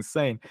 8", that's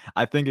insane.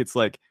 I think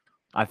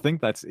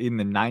that's in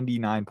the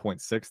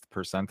 99.6th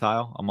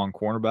percentile among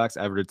cornerbacks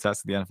ever to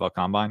test the NFL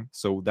Combine.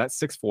 So that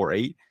 6'4",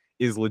 8"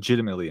 is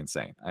legitimately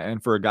insane.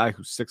 And for a guy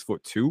who's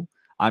 6'2",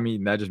 I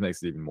mean, that just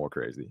makes it even more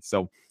crazy.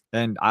 So,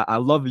 and I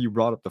love that you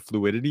brought up the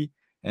fluidity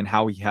and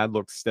how he had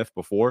looked stiff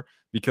before,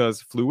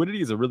 because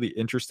fluidity is a really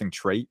interesting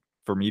trait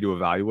for me to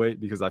evaluate,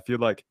 because I feel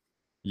like,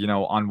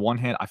 on one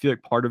hand, I feel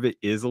like part of it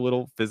is a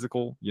little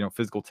physical,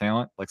 physical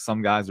talent. Like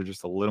some guys are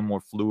just a little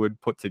more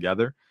fluid put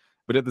together.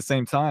 But at the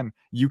same time,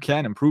 you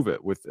can improve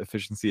it with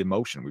efficiency of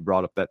motion. We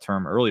brought up that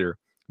term earlier,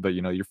 but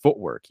your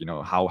footwork,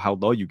 how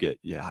low you get,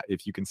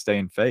 if you can stay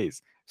in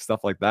phase,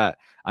 stuff like that.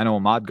 I know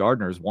Ahmad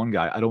Gardner is one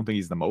guy. I don't think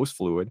he's the most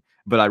fluid,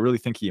 but I really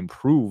think he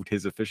improved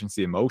his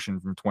efficiency of motion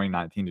from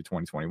 2019 to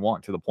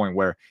 2021 to the point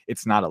where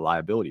it's not a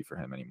liability for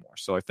him anymore.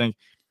 So I think,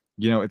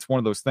 it's one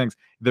of those things.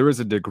 There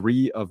is a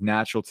degree of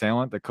natural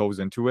talent that goes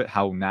into it,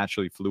 how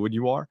naturally fluid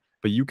you are,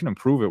 but you can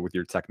improve it with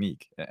your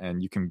technique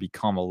and you can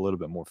become a little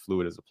bit more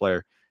fluid as a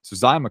player. So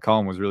Zyon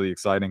McCollum was really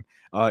exciting.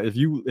 If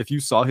you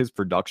saw his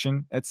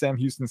production at Sam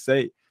Houston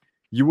State,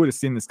 you would have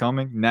seen this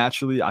coming.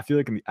 Naturally, I feel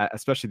like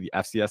especially the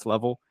FCS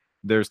level,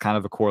 there's kind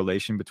of a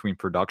correlation between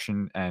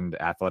production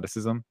and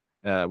athleticism.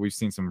 We've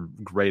seen some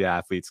great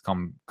athletes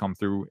come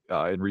through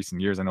in recent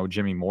years. I know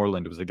Jimmy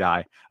Moreland was a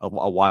guy a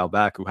while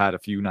back who had a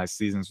few nice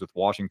seasons with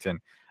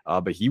Washington,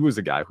 but he was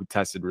a guy who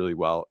tested really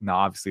well. Now,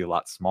 obviously a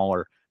lot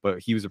smaller, but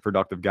he was a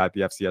productive guy at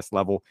the FCS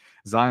level.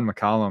 Zyon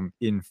McCollum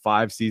in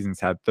 5 seasons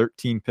had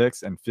 13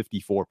 picks and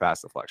 54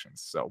 pass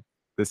deflections. So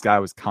this guy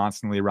was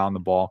constantly around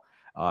the ball.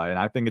 And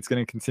I think it's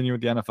going to continue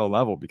at the NFL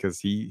level because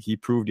he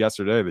proved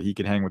yesterday that he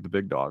can hang with the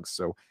big dogs.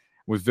 So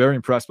was very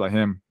impressed by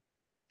him.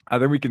 I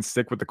think we can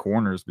stick with the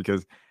corners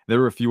because there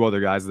were a few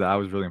other guys that I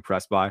was really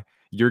impressed by.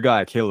 Your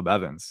guy, Caleb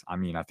Evans, I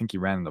mean, I think he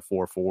ran in the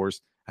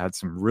 4.4s, had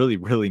some really,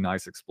 really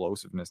nice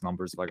explosiveness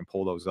numbers if I can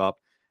pull those up.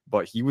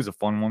 But he was a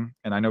fun one.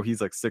 And I know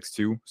he's like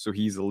 6'2", so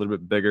he's a little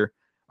bit bigger.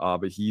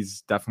 But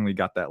he's definitely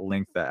got that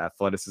length, that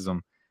athleticism.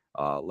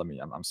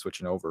 I'm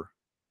switching over.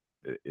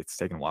 It's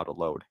taking a while to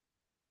load.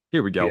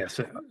 Here we go. Yeah,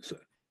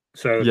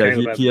 so yeah,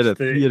 he had a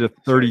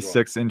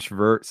 36-inch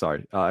vert.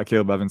 Sorry,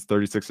 Caleb Evans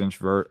 36-inch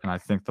vert, and I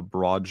think the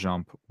broad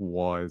jump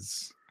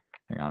was.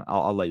 Hang on,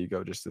 I'll let you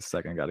go just a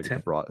second. I got to get the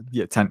broad.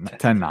 Yeah,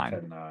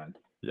 10.9.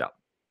 Yeah.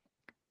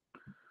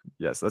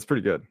 Yes, that's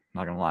pretty good.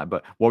 Not gonna lie,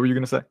 but what were you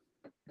gonna say?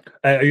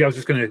 I was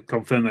just going to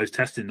confirm those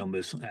testing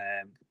numbers.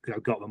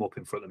 I've got them up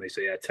in front of me.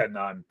 So yeah,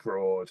 10.9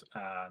 broad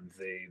and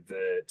the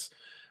vert,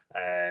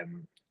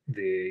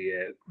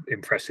 the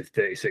impressive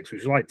 36,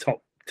 which is like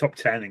top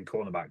 10 in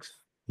cornerbacks.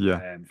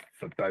 Yeah,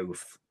 for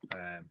both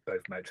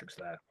metrics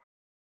there.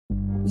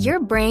 Your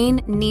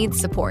brain needs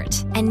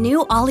support, and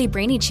new Ollie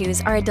Brainy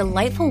Chews are a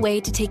delightful way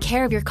to take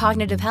care of your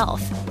cognitive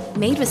health.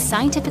 Made with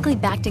scientifically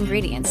backed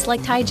ingredients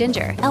like Thai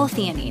ginger,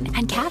 L-theanine,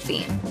 and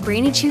caffeine,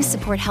 Brainy Chews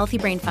support healthy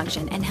brain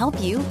function and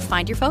help you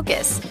find your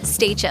focus,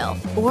 stay chill,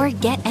 or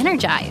get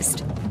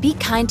energized. Be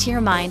kind to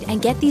your mind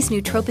and get these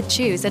nootropic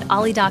chews at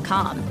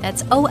ollie.com.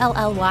 That's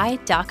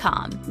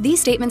OLLY.com. These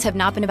statements have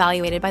not been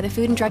evaluated by the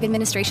Food and Drug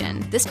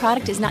Administration. This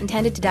product is not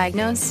intended to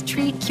diagnose,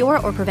 treat, cure,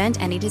 or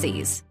prevent any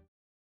disease.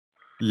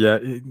 Yeah,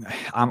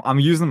 I'm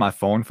using my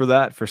phone for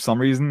that. For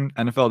some reason,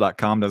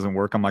 NFL.com doesn't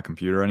work on my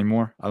computer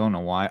anymore. I don't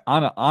know why.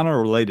 On a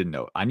related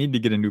note, I need to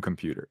get a new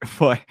computer,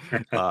 but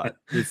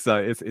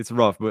it's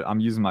rough. But I'm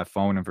using my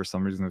phone, and for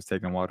some reason, it's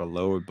taking a while to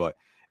load. But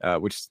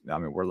which, I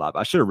mean, we're live.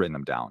 I should have written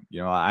them down.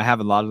 I have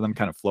a lot of them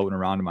kind of floating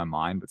around in my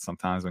mind, but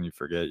sometimes when you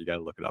forget, you got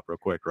to look it up real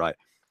quick, right?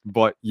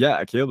 But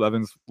yeah, Caleb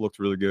Evans looked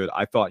really good.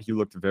 I thought he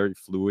looked very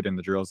fluid in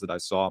the drills that I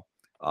saw.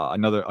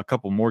 A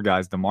couple more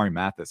guys, Damari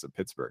Mathis of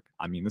Pittsburgh.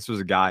 I mean, this was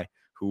a guy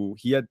who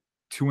he had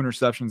 2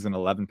 interceptions and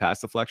 11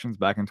 pass deflections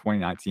back in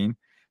 2019.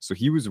 So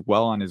he was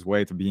well on his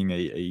way to being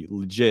a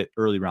legit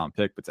early round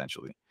pick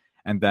potentially.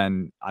 And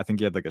then I think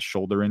he had like a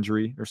shoulder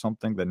injury or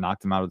something that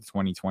knocked him out of the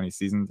 2020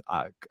 season.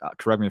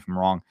 Correct me if I'm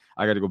wrong.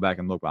 I got to go back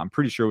and look, but I'm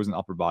pretty sure it was an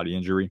upper body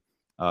injury.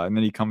 And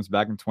then he comes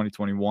back in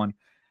 2021,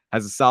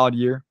 has a solid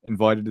year,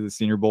 invited to the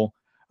Senior Bowl,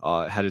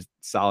 had a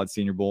solid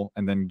Senior Bowl.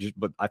 And then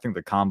but I think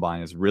the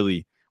combine is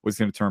really what's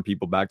going to turn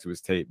people back to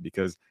his tape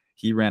because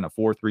he ran a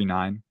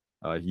 4.39.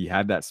 He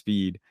had that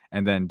speed.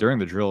 And then during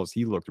the drills,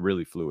 he looked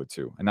really fluid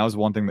too. And that was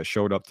one thing that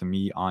showed up to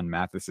me on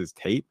Mathis's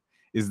tape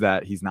is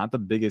that he's not the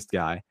biggest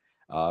guy.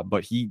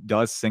 But he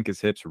does sink his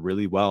hips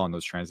really well in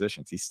those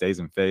transitions. He stays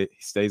in phase.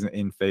 He stays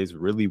in phase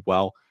really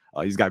well.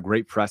 He's got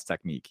great press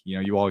technique.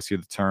 You always hear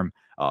the term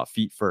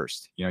feet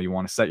first. You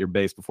want to set your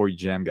base before you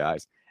jam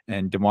guys.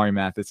 And Damari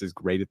Mathis is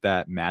great at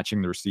that,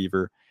 matching the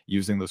receiver,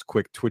 using those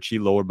quick, twitchy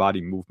lower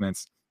body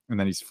movements. And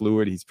then he's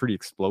fluid. He's pretty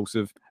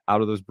explosive out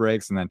of those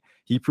breaks. And then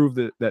he proved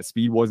that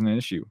speed wasn't an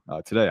issue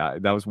today.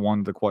 That was one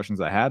of the questions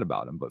I had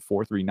about him. But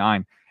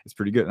 4.39 is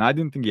pretty good. And I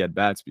didn't think he had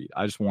bad speed.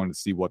 I just wanted to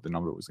see what the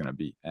number was going to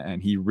be.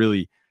 And he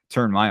really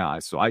turned my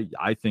eyes. So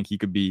I think he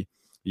could be,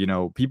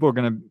 people are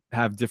going to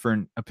have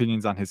different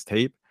opinions on his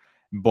tape,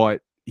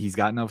 but he's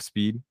got enough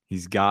speed.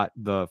 He's got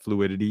the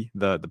fluidity.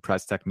 The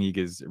press technique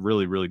is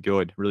really, really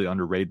good, really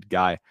underrated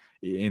guy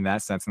in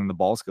that sense. And the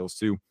ball skills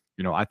too.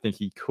 I think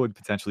he could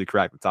potentially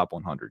crack the top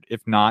 100.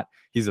 If not,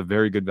 he's a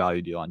very good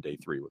value deal on day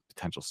 3 with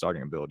potential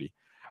starting ability.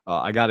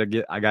 I gotta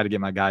get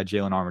my guy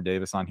Jalen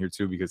Armour-Davis on here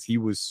too, because he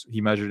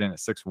measured in at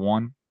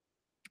 6'1",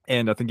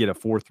 and I think he had a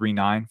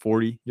 4.39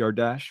 40-yard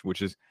dash,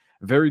 which is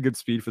very good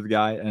speed for the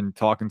guy. And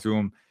talking to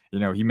him,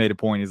 he made a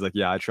point. He's like,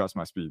 yeah, I trust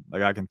my speed.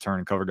 Like, I can turn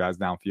and cover guys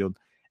downfield.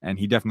 And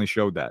he definitely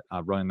showed that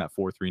running that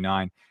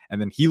 4.39.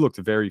 And then he looked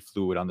very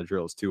fluid on the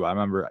drills too. I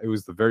remember it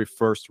was the very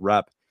first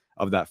rep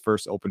of that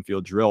first open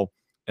field drill.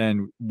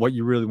 And what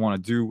you really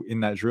want to do in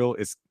that drill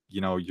is,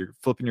 you're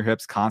flipping your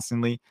hips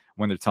constantly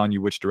when they're telling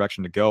you which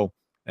direction to go.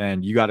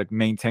 And you got to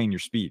maintain your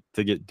speed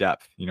to get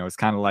depth. It's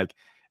kind of like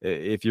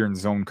if you're in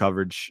zone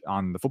coverage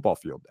on the football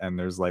field and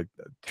there's like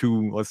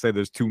let's say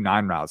there's 2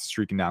 9 routes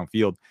streaking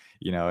downfield,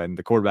 and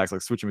the quarterback's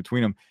like switching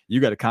between them.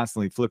 You got to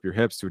constantly flip your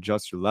hips to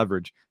adjust your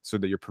leverage so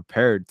that you're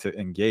prepared to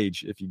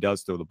engage if he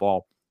does throw the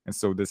ball. And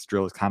so this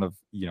drill is kind of,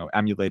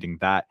 emulating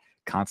that,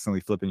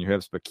 constantly flipping your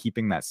hips, but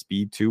keeping that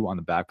speed too on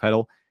the back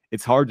pedal.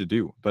 It's hard to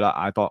do, but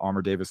I thought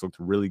Armour-Davis looked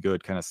really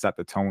good, kind of set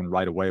the tone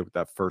right away with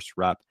that first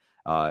rep.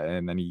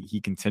 And then he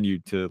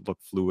continued to look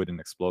fluid and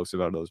explosive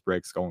out of those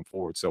breaks going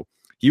forward. So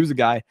he was a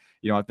guy,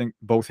 I think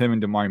both him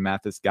and Damari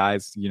Mathis,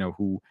 guys,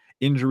 who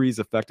injuries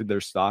affected their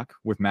stock.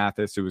 With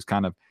Mathis, it was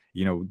kind of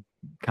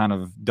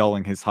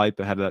dulling his hype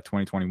ahead of that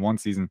 2021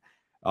 season.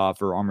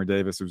 For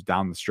Armour-Davis, it was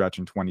down the stretch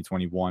in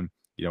 2021,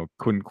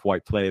 couldn't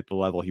quite play at the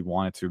level he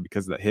wanted to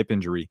because of that hip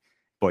injury.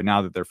 But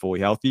now that they're fully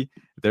healthy,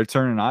 they're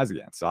turning eyes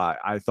again. So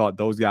I thought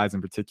those guys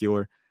in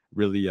particular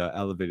really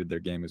elevated their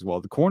game as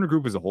well. The corner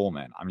group as a whole,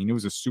 man. I mean, it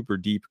was a super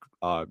deep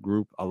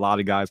group. A lot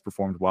of guys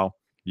performed well.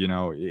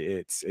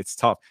 It's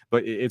tough,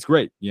 but it's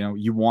great.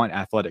 You want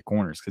athletic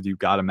corners because you've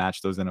got to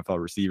match those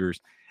NFL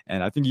receivers.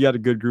 And I think you got a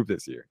good group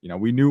this year.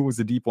 We knew it was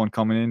a deep one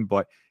coming in,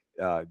 but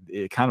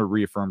it kind of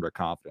reaffirmed our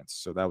confidence.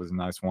 So that was a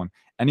nice one.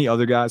 Any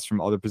other guys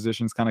from other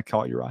positions kind of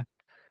caught your eye?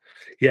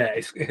 Yeah,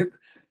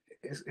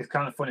 it's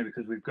kind of funny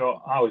because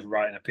I was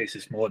writing a piece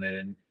this morning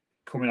and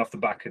coming off the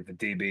back of the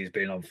DBs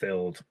being on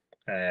field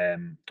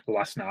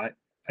last night,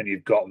 and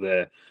you've got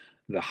the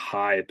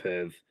hype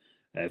of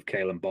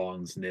Kalen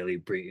Barnes nearly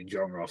beating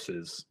John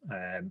Ross's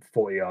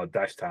 40-yard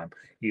dash time.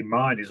 Your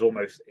mind is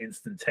almost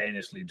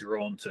instantaneously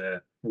drawn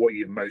to what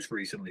you've most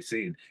recently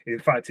seen. In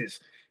fact,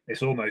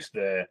 it's almost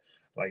the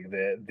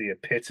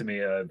epitome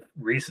of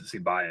recency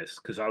bias,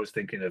 because I was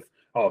thinking of,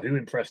 who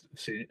impressed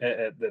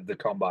at the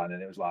combine,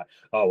 and it was like,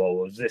 well,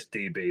 there was this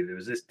DB, there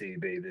was this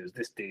DB, there was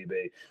this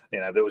DB.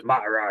 There was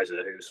Matt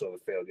Araiza, who sort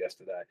of failed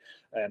yesterday.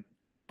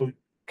 But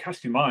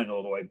cast your mind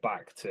all the way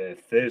back to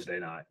Thursday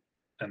night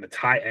and the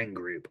tight end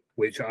group,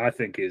 which I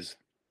think is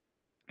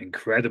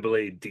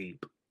incredibly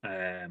deep.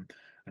 And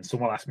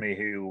someone asked me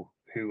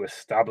who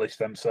established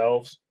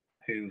themselves,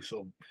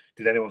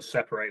 did anyone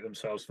separate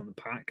themselves from the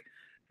pack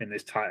in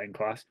this tight end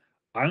class?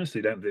 I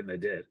honestly don't think they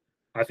did.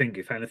 I think,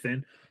 if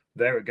anything,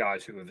 there are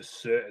guys who have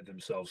asserted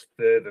themselves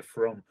further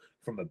from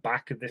the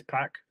back of this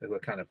pack, who are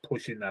kind of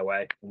pushing their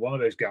way. One of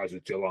those guys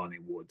was Jelani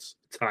Woods,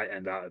 tight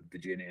end out of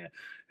Virginia,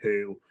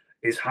 who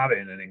is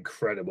having an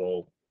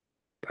incredible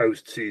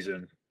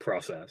postseason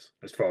process,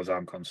 as far as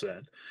I'm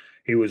concerned.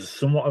 He was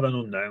somewhat of an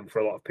unknown for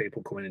a lot of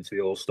people coming into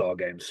the All-Star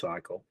Game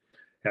cycle.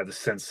 He had a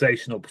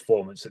sensational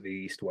performance at the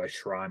East-West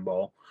Shrine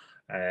Bowl.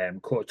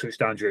 Caught a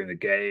touchdown during the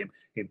game.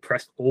 He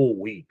impressed all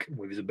week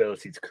with his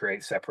ability to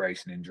create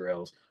separation in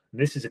drills.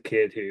 And this is a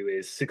kid who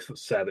is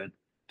 6'7",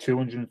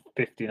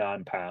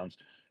 259 pounds,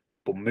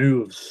 but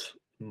moves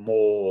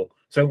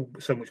so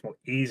much more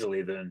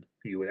easily than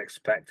you would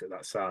expect at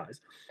that size.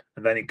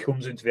 And then he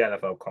comes into the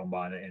NFL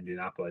Combine at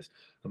Indianapolis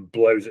and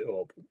blows it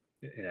up.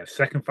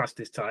 Second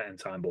fastest tight end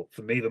time, but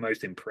for me, the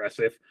most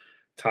impressive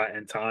tight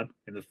end time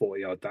in the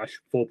 40-yard dash,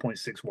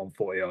 4.61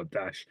 40-yard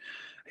dash.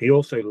 He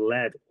also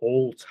led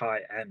all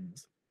tight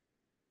ends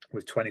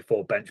with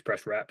 24 bench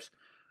press reps.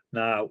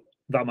 Now,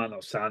 that might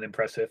not sound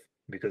impressive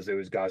because there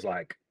was guys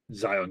like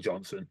Zion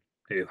Johnson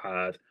who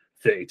had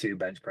 32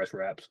 bench press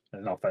reps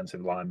as an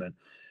offensive lineman.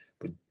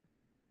 But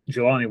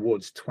Jelani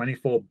Woods,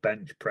 24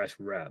 bench press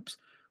reps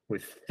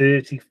with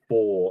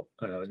 34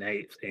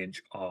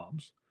 1/8-inch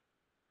arms.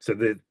 So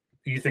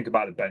you think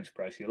about the bench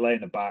press, you're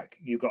laying the back,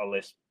 you've got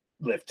to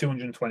lift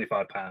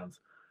 225 pounds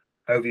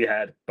over your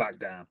head, back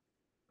down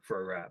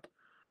for a rep.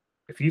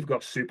 If you've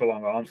got super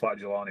long arms like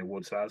Jelani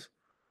Woods has,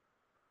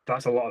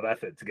 That's a lot of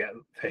effort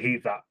to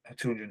heave that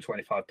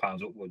 225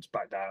 pounds upwards,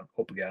 back down,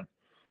 up again.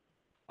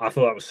 I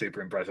thought that was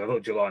super impressive. I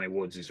thought Jelani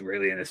Woods is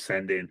really an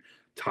ascending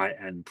tight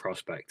end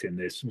prospect in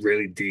this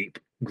really deep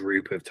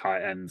group of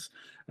tight ends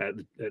at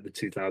the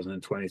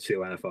 2022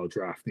 NFL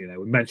draft. You know,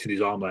 we mentioned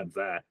his arm length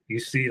there. You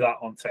see that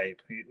on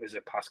tape. He was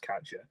a pass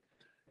catcher.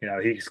 You know,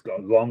 he's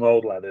got long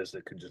old leathers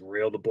that can just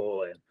reel the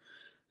ball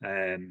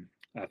in.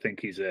 I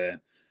think he's a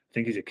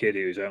kid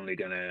who's only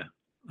going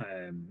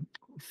to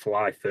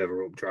fly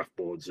further up draft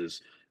boards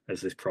as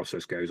this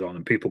process goes on,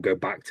 and people go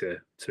back to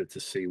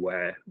see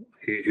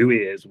who he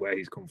is, where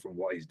he's come from,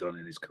 what he's done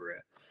in his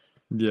career.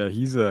 Yeah,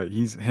 he's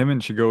him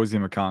and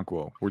Chigozie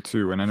Okonkwo were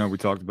two, and I know we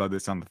talked about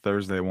this on the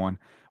Thursday one,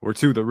 were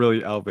two that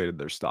really elevated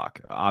their stock.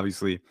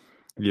 Obviously,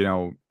 you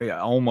know,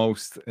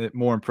 almost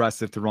more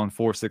impressive to run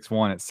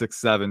 4.61 at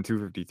 6'7",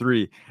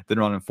 253 than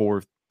running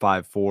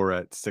 4.54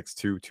 at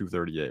 6'2",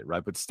 238,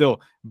 right? But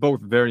still, both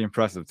very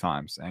impressive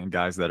times, and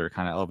guys that are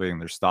kind of elevating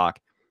their stock.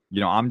 You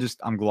know,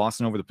 I'm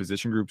glossing over the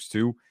position groups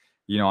too.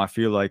 You know, I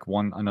feel like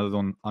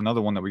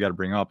another one that we got to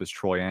bring up is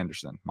Troy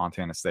Anderson,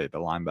 Montana State, the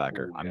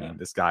linebacker. I mean,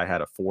 this guy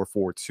had a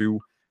 4.42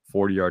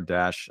 40-yard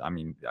dash. I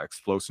mean,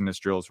 explosiveness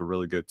drills were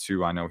really good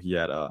too. I know he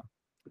had a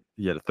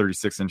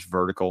 36-inch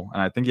vertical,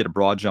 and I think he had a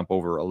broad jump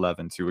over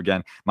 11 too.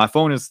 Again, my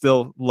phone is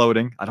still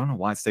loading. I don't know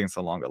why it's taking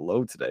so long to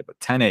load today, but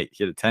 10.8.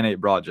 He had a 10.8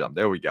 broad jump.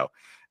 There we go.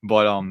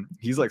 But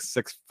he's like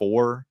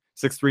 6'4",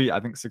 6'3", I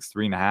think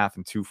 6'3 and a half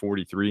and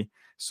 243.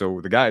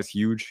 So the guy is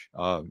huge,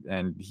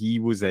 and he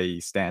was a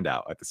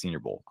standout at the Senior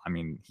Bowl. I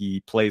mean, he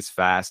plays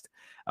fast.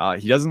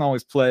 He doesn't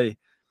always play.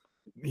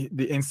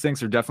 The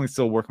instincts are definitely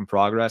still work in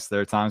progress.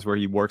 There are times where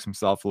he works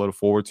himself a little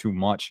forward too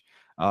much.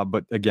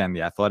 But again,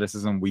 the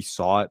athleticism, we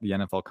saw it. The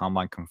NFL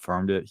Combine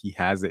confirmed it. He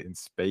has it in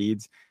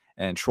spades.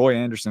 And Troy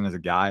Anderson is a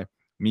guy,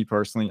 me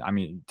personally, I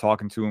mean,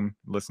 talking to him,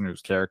 listening to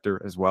his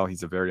character as well,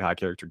 he's a very high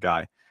character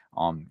guy.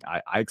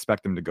 I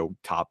expect him to go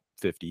top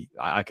 50.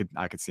 I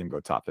could see him go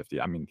top 50.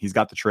 I mean, he's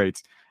got the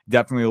traits,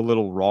 definitely a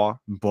little raw,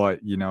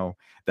 but you know,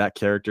 that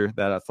character,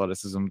 that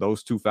athleticism,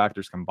 those two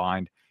factors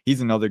combined,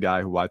 he's another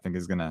guy who I think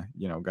is gonna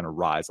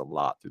rise a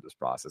lot through this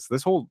process.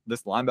 This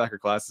linebacker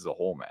class as a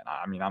whole, man.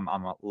 I mean, I'm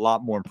a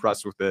lot more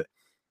impressed with it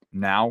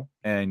now,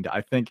 and I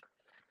think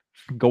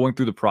going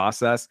through the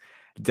process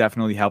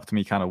definitely helped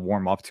me kind of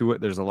warm up to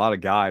it. There's a lot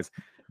of guys,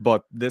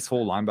 but this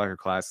whole linebacker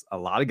class, a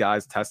lot of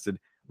guys tested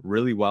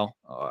really well.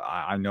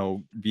 I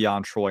know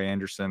beyond Troy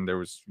Anderson, there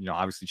was, you know,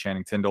 obviously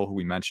Channing Tindall, who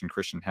we mentioned,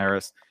 Christian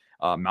Harris,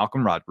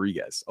 Malcolm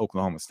Rodriguez,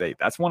 Oklahoma State.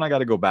 That's one I got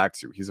to go back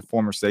to. He's a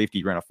former safety.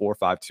 He ran a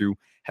 4.52,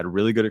 had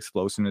really good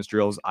explosiveness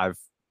drills. I've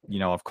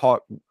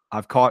caught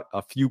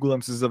a few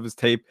glimpses of his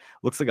tape.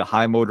 Looks like a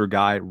high motor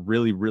guy,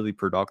 really, really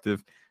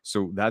productive.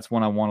 So that's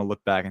one I want to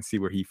look back and see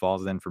where he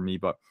falls in for me.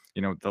 But,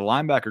 you know, the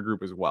linebacker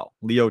group as well.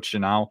 Leo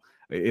Chenal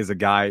is a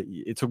guy,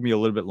 it took me a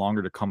little bit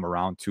longer to come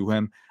around to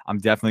him. I'm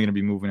definitely going to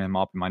be moving him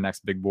up in my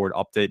next big board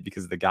update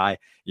because the guy,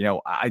 you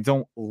know,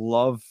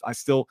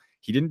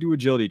 he didn't do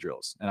agility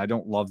drills, and I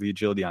don't love the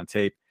agility on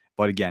tape.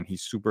 But again,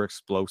 he's super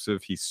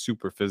explosive. He's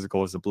super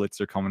physical as a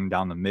blitzer coming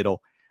down the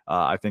middle.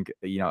 I think,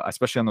 you know,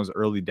 especially on those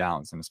early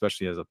downs and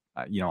especially as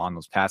on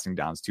those passing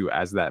downs too,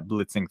 as that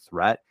blitzing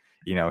threat,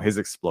 you know, his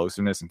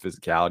explosiveness and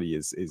physicality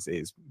is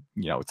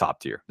you know,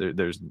 top tier.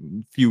 There's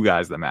few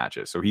guys that match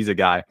it. So he's a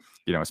guy,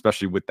 you know,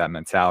 especially with that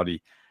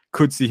mentality,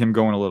 could see him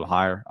going a little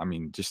higher. I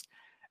mean, just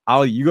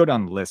Ali, you go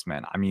down the list,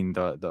 man. I mean,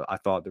 I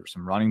thought there were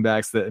some running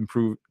backs that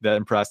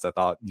impressed. I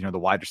thought, you know, the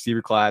wide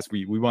receiver class,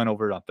 we went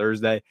over it on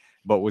Thursday,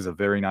 but it was a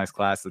very nice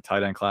class. The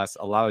tight end class,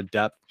 a lot of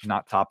depth,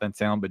 not top end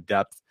talent, but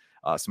depth.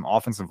 Some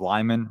offensive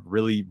linemen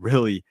really,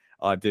 really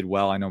did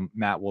well. I know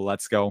Matt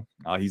Waletzko,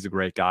 he's a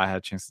great guy. I had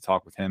a chance to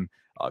talk with him.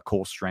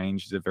 Cole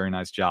Strange did a very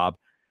nice job.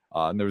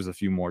 And there was a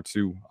few more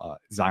too.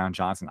 Zion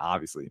Johnson,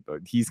 obviously,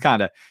 but he's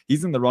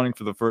in the running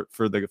for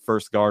the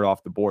first guard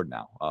off the board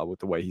now with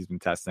the way he's been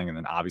testing. And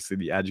then obviously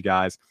the edge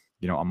guys,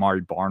 you know,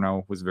 Amari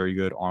Barno was very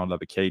good. Arnold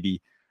Ebiketie,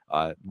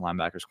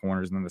 linebackers,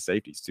 corners, and then the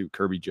safeties too.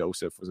 Kirby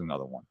Joseph was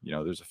another one. You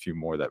know, there's a few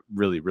more that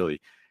really,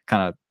 really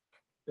kind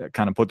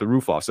of put the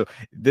roof off. So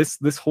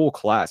this whole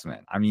class,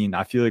 man, I mean,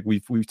 I feel like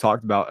we've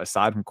talked about,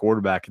 aside from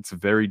quarterback, it's a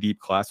very deep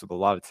class with a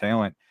lot of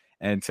talent.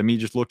 And to me,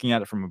 just looking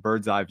at it from a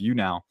bird's eye view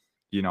now,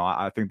 you know,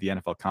 I think the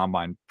NFL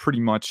Combine pretty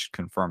much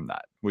confirmed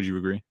that. Would you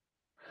agree?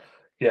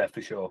 Yeah,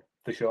 for sure.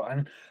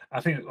 And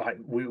I think, like,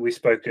 we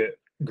spoke at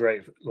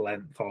great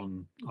length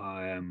on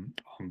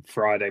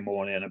Friday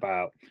morning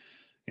about,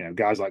 you know,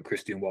 guys like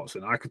Christian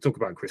Watson. I could talk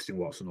about Christian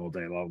Watson all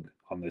day long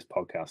on this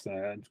podcast,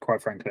 and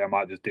quite frankly, I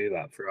might just do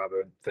that for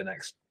the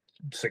next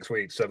 6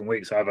 weeks, 7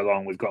 weeks, however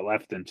long we've got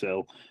left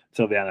until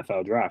the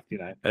NFL draft. You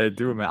know, hey,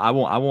 do it, man. I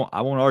won't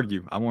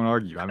argue.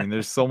 I mean,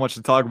 there's so much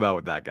to talk about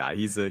with that guy.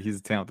 He's a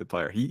talented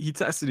player. He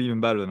tested even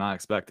better than I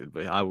expected.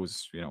 But I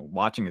was, you know,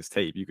 watching his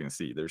tape, you can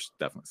see there's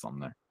definitely something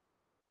there.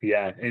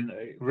 Yeah,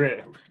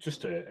 really,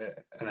 just an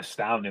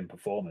astounding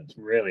performance,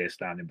 really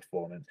astounding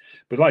performance.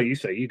 But like you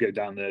say, you go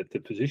down the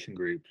position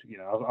group. You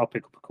know, I'll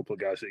pick up a couple of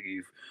guys that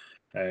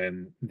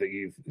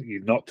that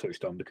you've not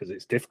touched on, because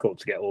it's difficult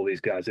to get all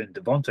these guys in.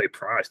 Devontae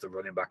Price, the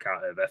running back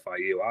out of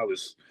FIU, I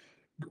was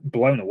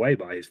blown away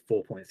by his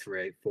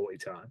 4.38 40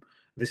 time.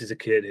 This is a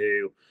kid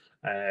who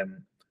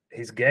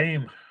his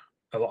game,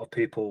 a lot of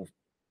people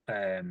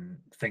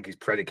think is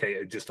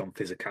predicated just on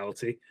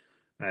physicality.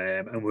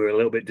 And we were a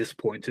little bit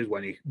disappointed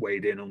when he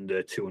weighed in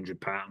under 200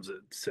 pounds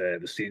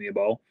at the Senior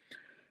Bowl.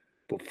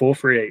 But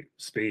 4.38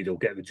 speed will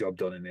get the job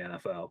done in the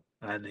NFL.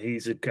 And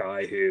he's a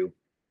guy who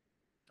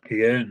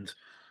he earned,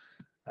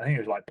 I think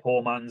it was like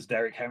poor man's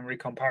Derrick Henry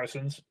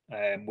comparisons,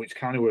 which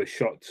kind of were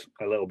shocked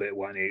a little bit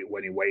when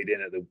he weighed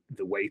in at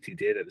the weight he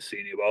did at the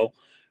Senior Bowl.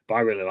 But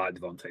I really like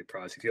Devontae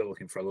Price. If you're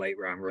looking for a late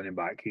round running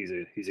back, he's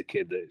a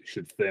kid that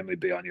should firmly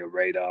be on your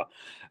radar.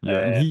 Yeah,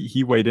 and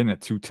he weighed in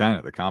at 210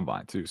 at the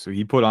combine too, so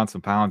he put on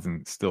some pounds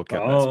and still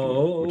kept that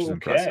speed, which is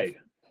impressive.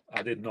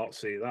 I did not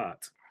see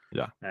that.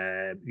 Yeah,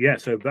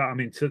 so that, I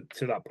mean, to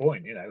that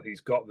point,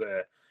 he's got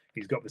the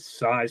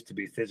size to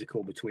be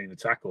physical between the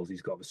tackles.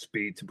 He's got the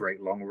speed to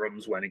break long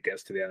runs when it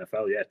gets to the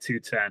NFL. Yeah,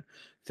 210,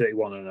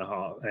 31 and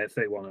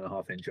a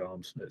half inch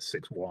arms at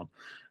 6'1".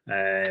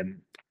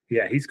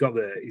 Yeah, he's got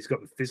the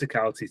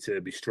physicality to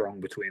be strong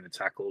between the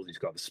tackles. He's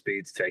got the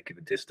speed to take it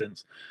the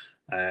distance.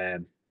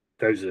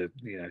 Those are,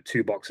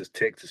 two boxes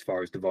ticked as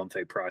far as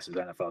Devontae Price's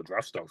NFL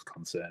draft stock's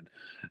concerned.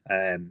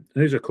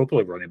 There's a couple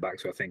of running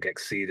backs who I think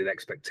exceeded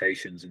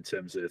expectations in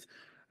terms of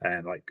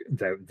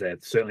they're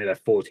certainly their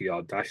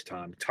 40-yard dash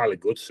time. Tyler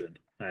Goodson,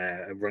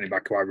 a running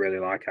back who I really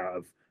like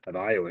out of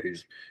Iowa,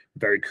 who's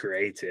very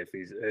creative.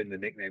 He's earned the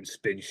nickname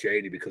Spin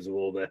Shady because of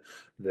all the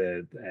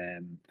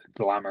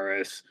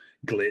glamorous,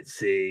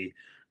 glitzy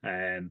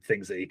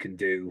things that he can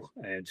do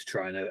to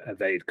try and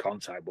evade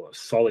contact. But a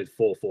solid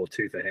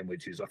 4.42 for him,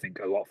 which is, I think,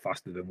 a lot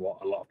faster than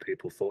what a lot of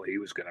people thought he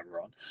was going to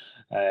run.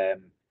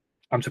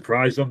 I'm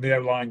surprised on the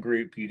O-line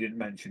group you didn't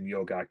mention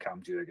your guy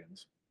Cam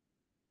Jurgens.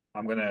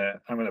 I'm gonna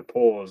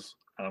pause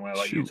and I'm gonna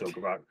let you talk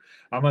about.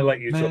 Talk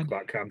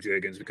about Cam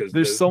Jurgens, because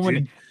there's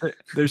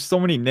so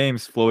many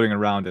names floating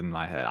around in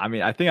my head. I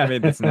mean, I think I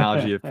made this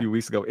analogy a few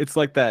weeks ago. It's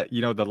like that,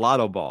 the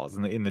lotto balls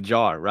in the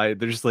jar, right?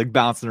 They're just like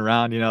bouncing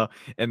around,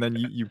 and then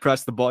you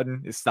press the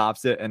button, it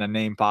stops it, and a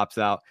name pops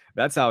out.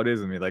 That's how it is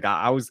with me. Like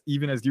I was,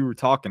 even as you were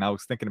talking, I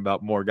was thinking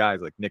about more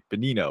guys like Nick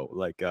Bonino,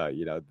 like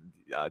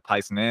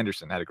Tyson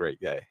Anderson had a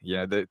great day.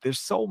 There's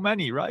so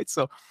many, right?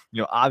 So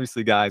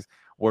obviously, guys.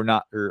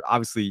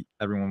 Obviously,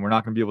 everyone, we're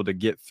not going to be able to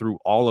get through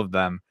all of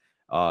them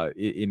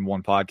in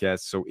one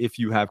podcast. So if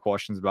you have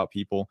questions about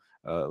people,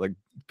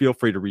 feel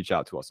free to reach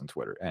out to us on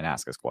Twitter and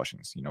ask us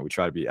questions. We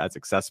try to be as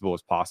accessible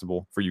as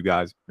possible for you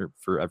guys, or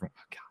for everyone.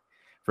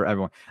 For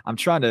everyone. I'm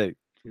trying to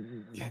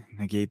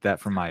negate that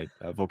from my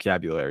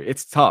vocabulary.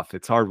 It's tough.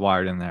 It's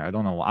hardwired in there. I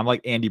don't know. I'm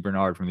like Andy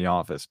Bernard from The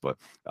Office, but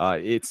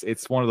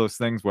it's one of those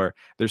things where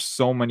there's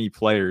so many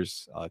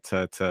players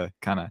to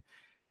kind of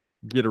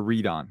get a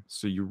read on,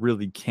 so you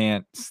really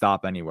can't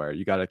stop anywhere.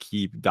 You got to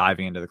keep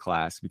diving into the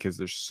class because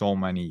there's so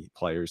many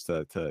players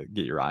to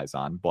get your eyes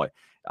on. But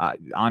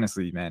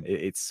honestly, man,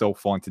 it's so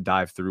fun to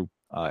dive through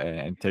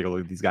and take a look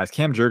at these guys.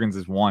 Cam Jurgens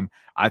is one.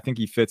 I think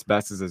he fits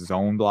best as a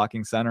zone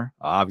blocking center.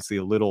 Obviously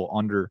a little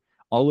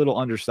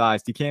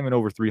undersized. He came in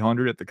over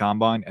 300 at the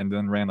combine and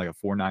then ran like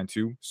a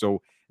 4.92.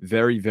 So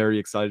very, very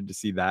excited to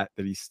see that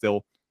he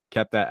still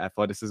kept that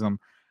athleticism.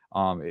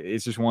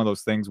 It's just one of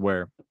those things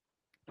where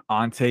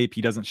on tape,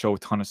 he doesn't show a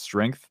ton of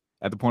strength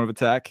at the point of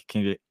attack,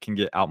 can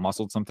get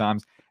out-muscled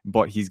sometimes,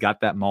 but he's got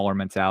that mauler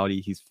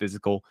mentality. He's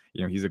physical,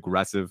 he's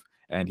aggressive,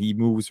 and he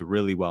moves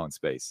really well in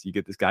space. You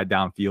get this guy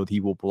downfield, he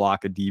will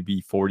block a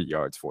DB 40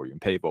 yards for you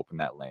and pave open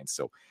that lane.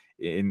 So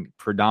in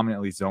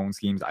predominantly zone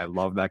schemes, I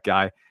love that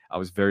guy. I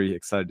was very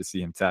excited to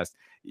see him test.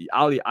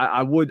 Ali,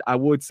 I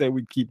would say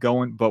we'd keep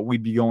going, but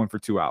we'd be going for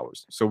 2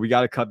 hours. So we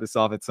got to cut this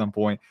off at some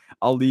point.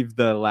 I'll leave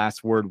the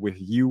last word with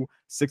you.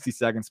 60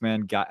 seconds,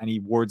 man. Got any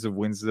words of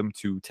wisdom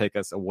to take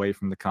us away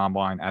from the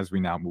combine as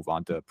we now move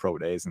on to pro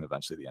days and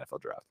eventually the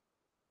NFL draft?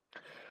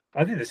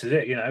 I think this is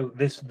it.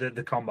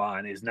 The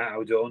combine is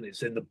now done.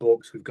 It's in the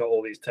books. We've got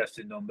all these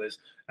testing numbers.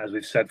 As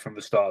we've said from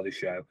the start of the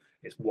show,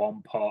 it's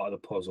one part of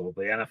the puzzle.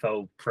 The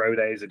NFL pro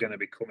days are going to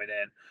be coming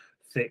in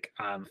thick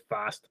and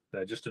fast.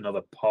 They're just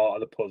another part of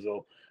the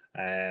puzzle.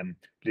 But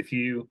if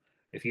you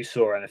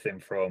saw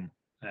anything from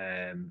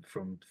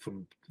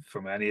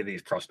any of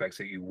these prospects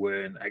that you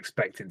weren't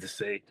expecting to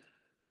see,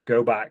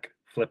 go back,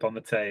 flip on the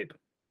tape,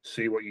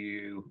 see what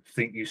you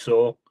think you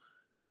saw,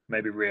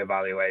 maybe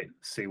reevaluate,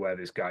 see where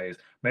this guy is.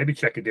 Maybe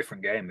check a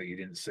different game that you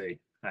didn't see.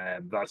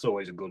 That's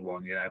always a good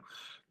one.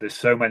 There's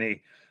so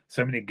many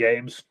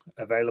games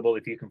available.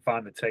 If you can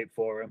find the tape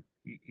for him,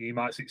 you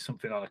might see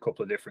something on a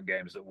couple of different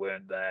games that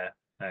weren't there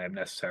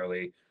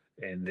necessarily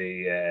in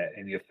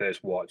your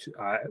first watch.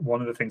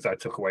 One of the things I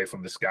took away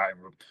from the scouting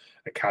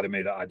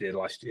academy that I did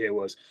last year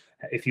was,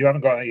 if you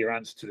haven't got your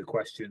answer to the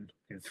question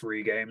in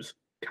 3 games,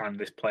 can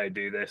this player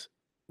do this?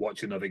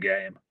 Watch another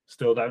game.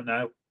 Still don't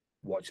know?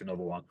 Watch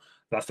another one.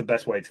 That's the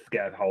best way to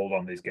get a hold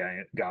on these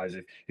guys.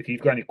 If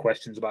you've got any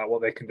questions about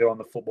what they can do on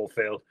the football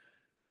field,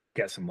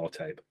 get some more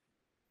tape.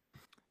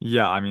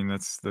 Yeah, I mean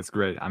that's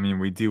great. I mean,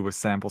 we deal with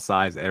sample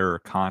size error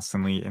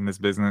constantly in this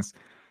business.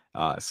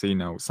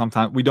 So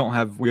sometimes we don't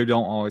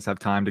always have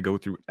time to go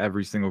through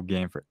every single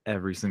game for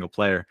every single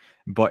player.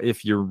 But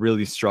if you're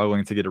really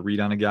struggling to get a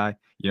read on a guy,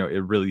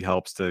 it really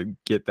helps to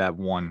get that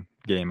one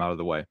game out of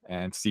the way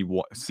and see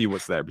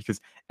what's there, because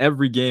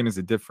every game is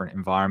a different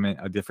environment,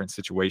 a different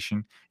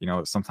situation.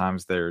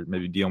 Sometimes they're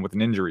maybe dealing with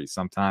an injury,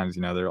 sometimes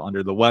they're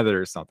under the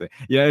weather or something.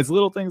 Yeah, it's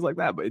little things like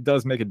that, but it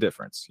does make a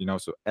difference.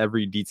 So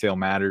every detail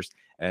matters,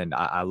 and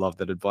I love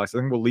that advice. I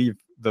think we'll leave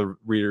the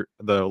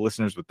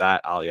listeners with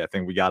that, Ali. I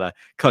think we gotta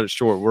cut it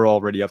short. We're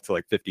already up to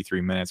like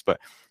 53 minutes, but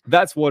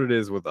that's what it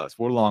is with us.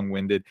 We're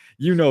long-winded.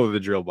 You know the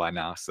drill by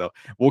now, so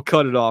we'll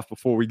cut it off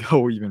before we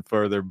go even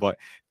further. But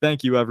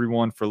thank you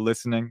everyone for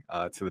listening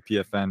to the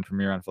PFN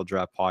Premier NFL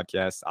Draft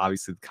Podcast.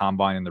 Obviously, the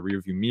combine and the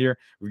rearview mirror.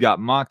 We've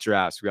got mock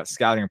drafts, we've got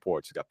scouting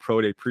reports, we've got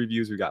pro day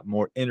previews, we've got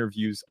more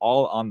interviews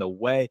all on the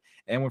way.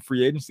 And when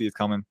free agency is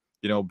coming,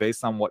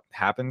 based on what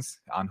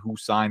happens on who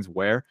signs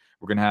where,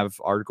 we're going to have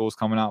articles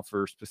coming out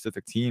for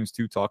specific teams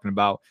too, talking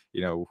about,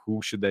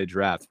 who should they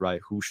draft, right?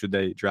 Who should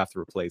they draft to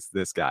replace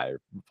this guy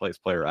or replace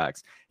player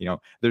X?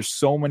 There's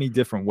so many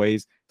different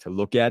ways to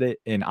look at it.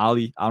 And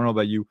Ali, I don't know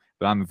about you,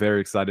 but I'm very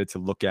excited to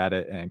look at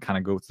it and kind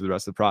of go through the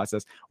rest of the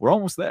process. We're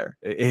almost there.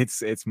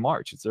 It's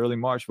March. It's early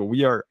March, but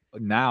we are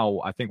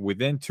now, I think,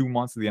 within 2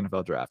 months of the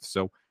NFL draft.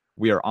 So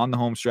we are on the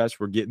home stretch.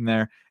 We're getting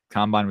there.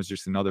 Combine was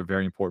just another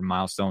very important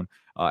milestone.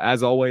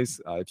 As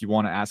always, if you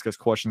want to ask us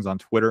questions on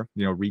Twitter,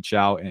 reach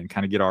out and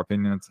kind of get our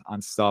opinions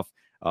on stuff.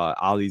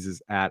 Ali's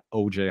is at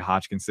OJ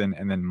Hodgkinson,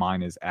 and then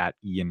mine is at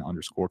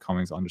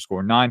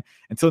Ian_Cummings_9.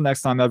 Until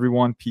next time,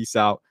 everyone, peace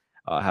out.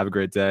 Have a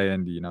great day,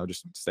 and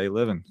just stay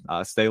living,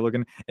 stay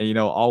looking, and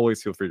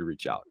always feel free to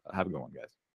reach out. Have a good one, guys.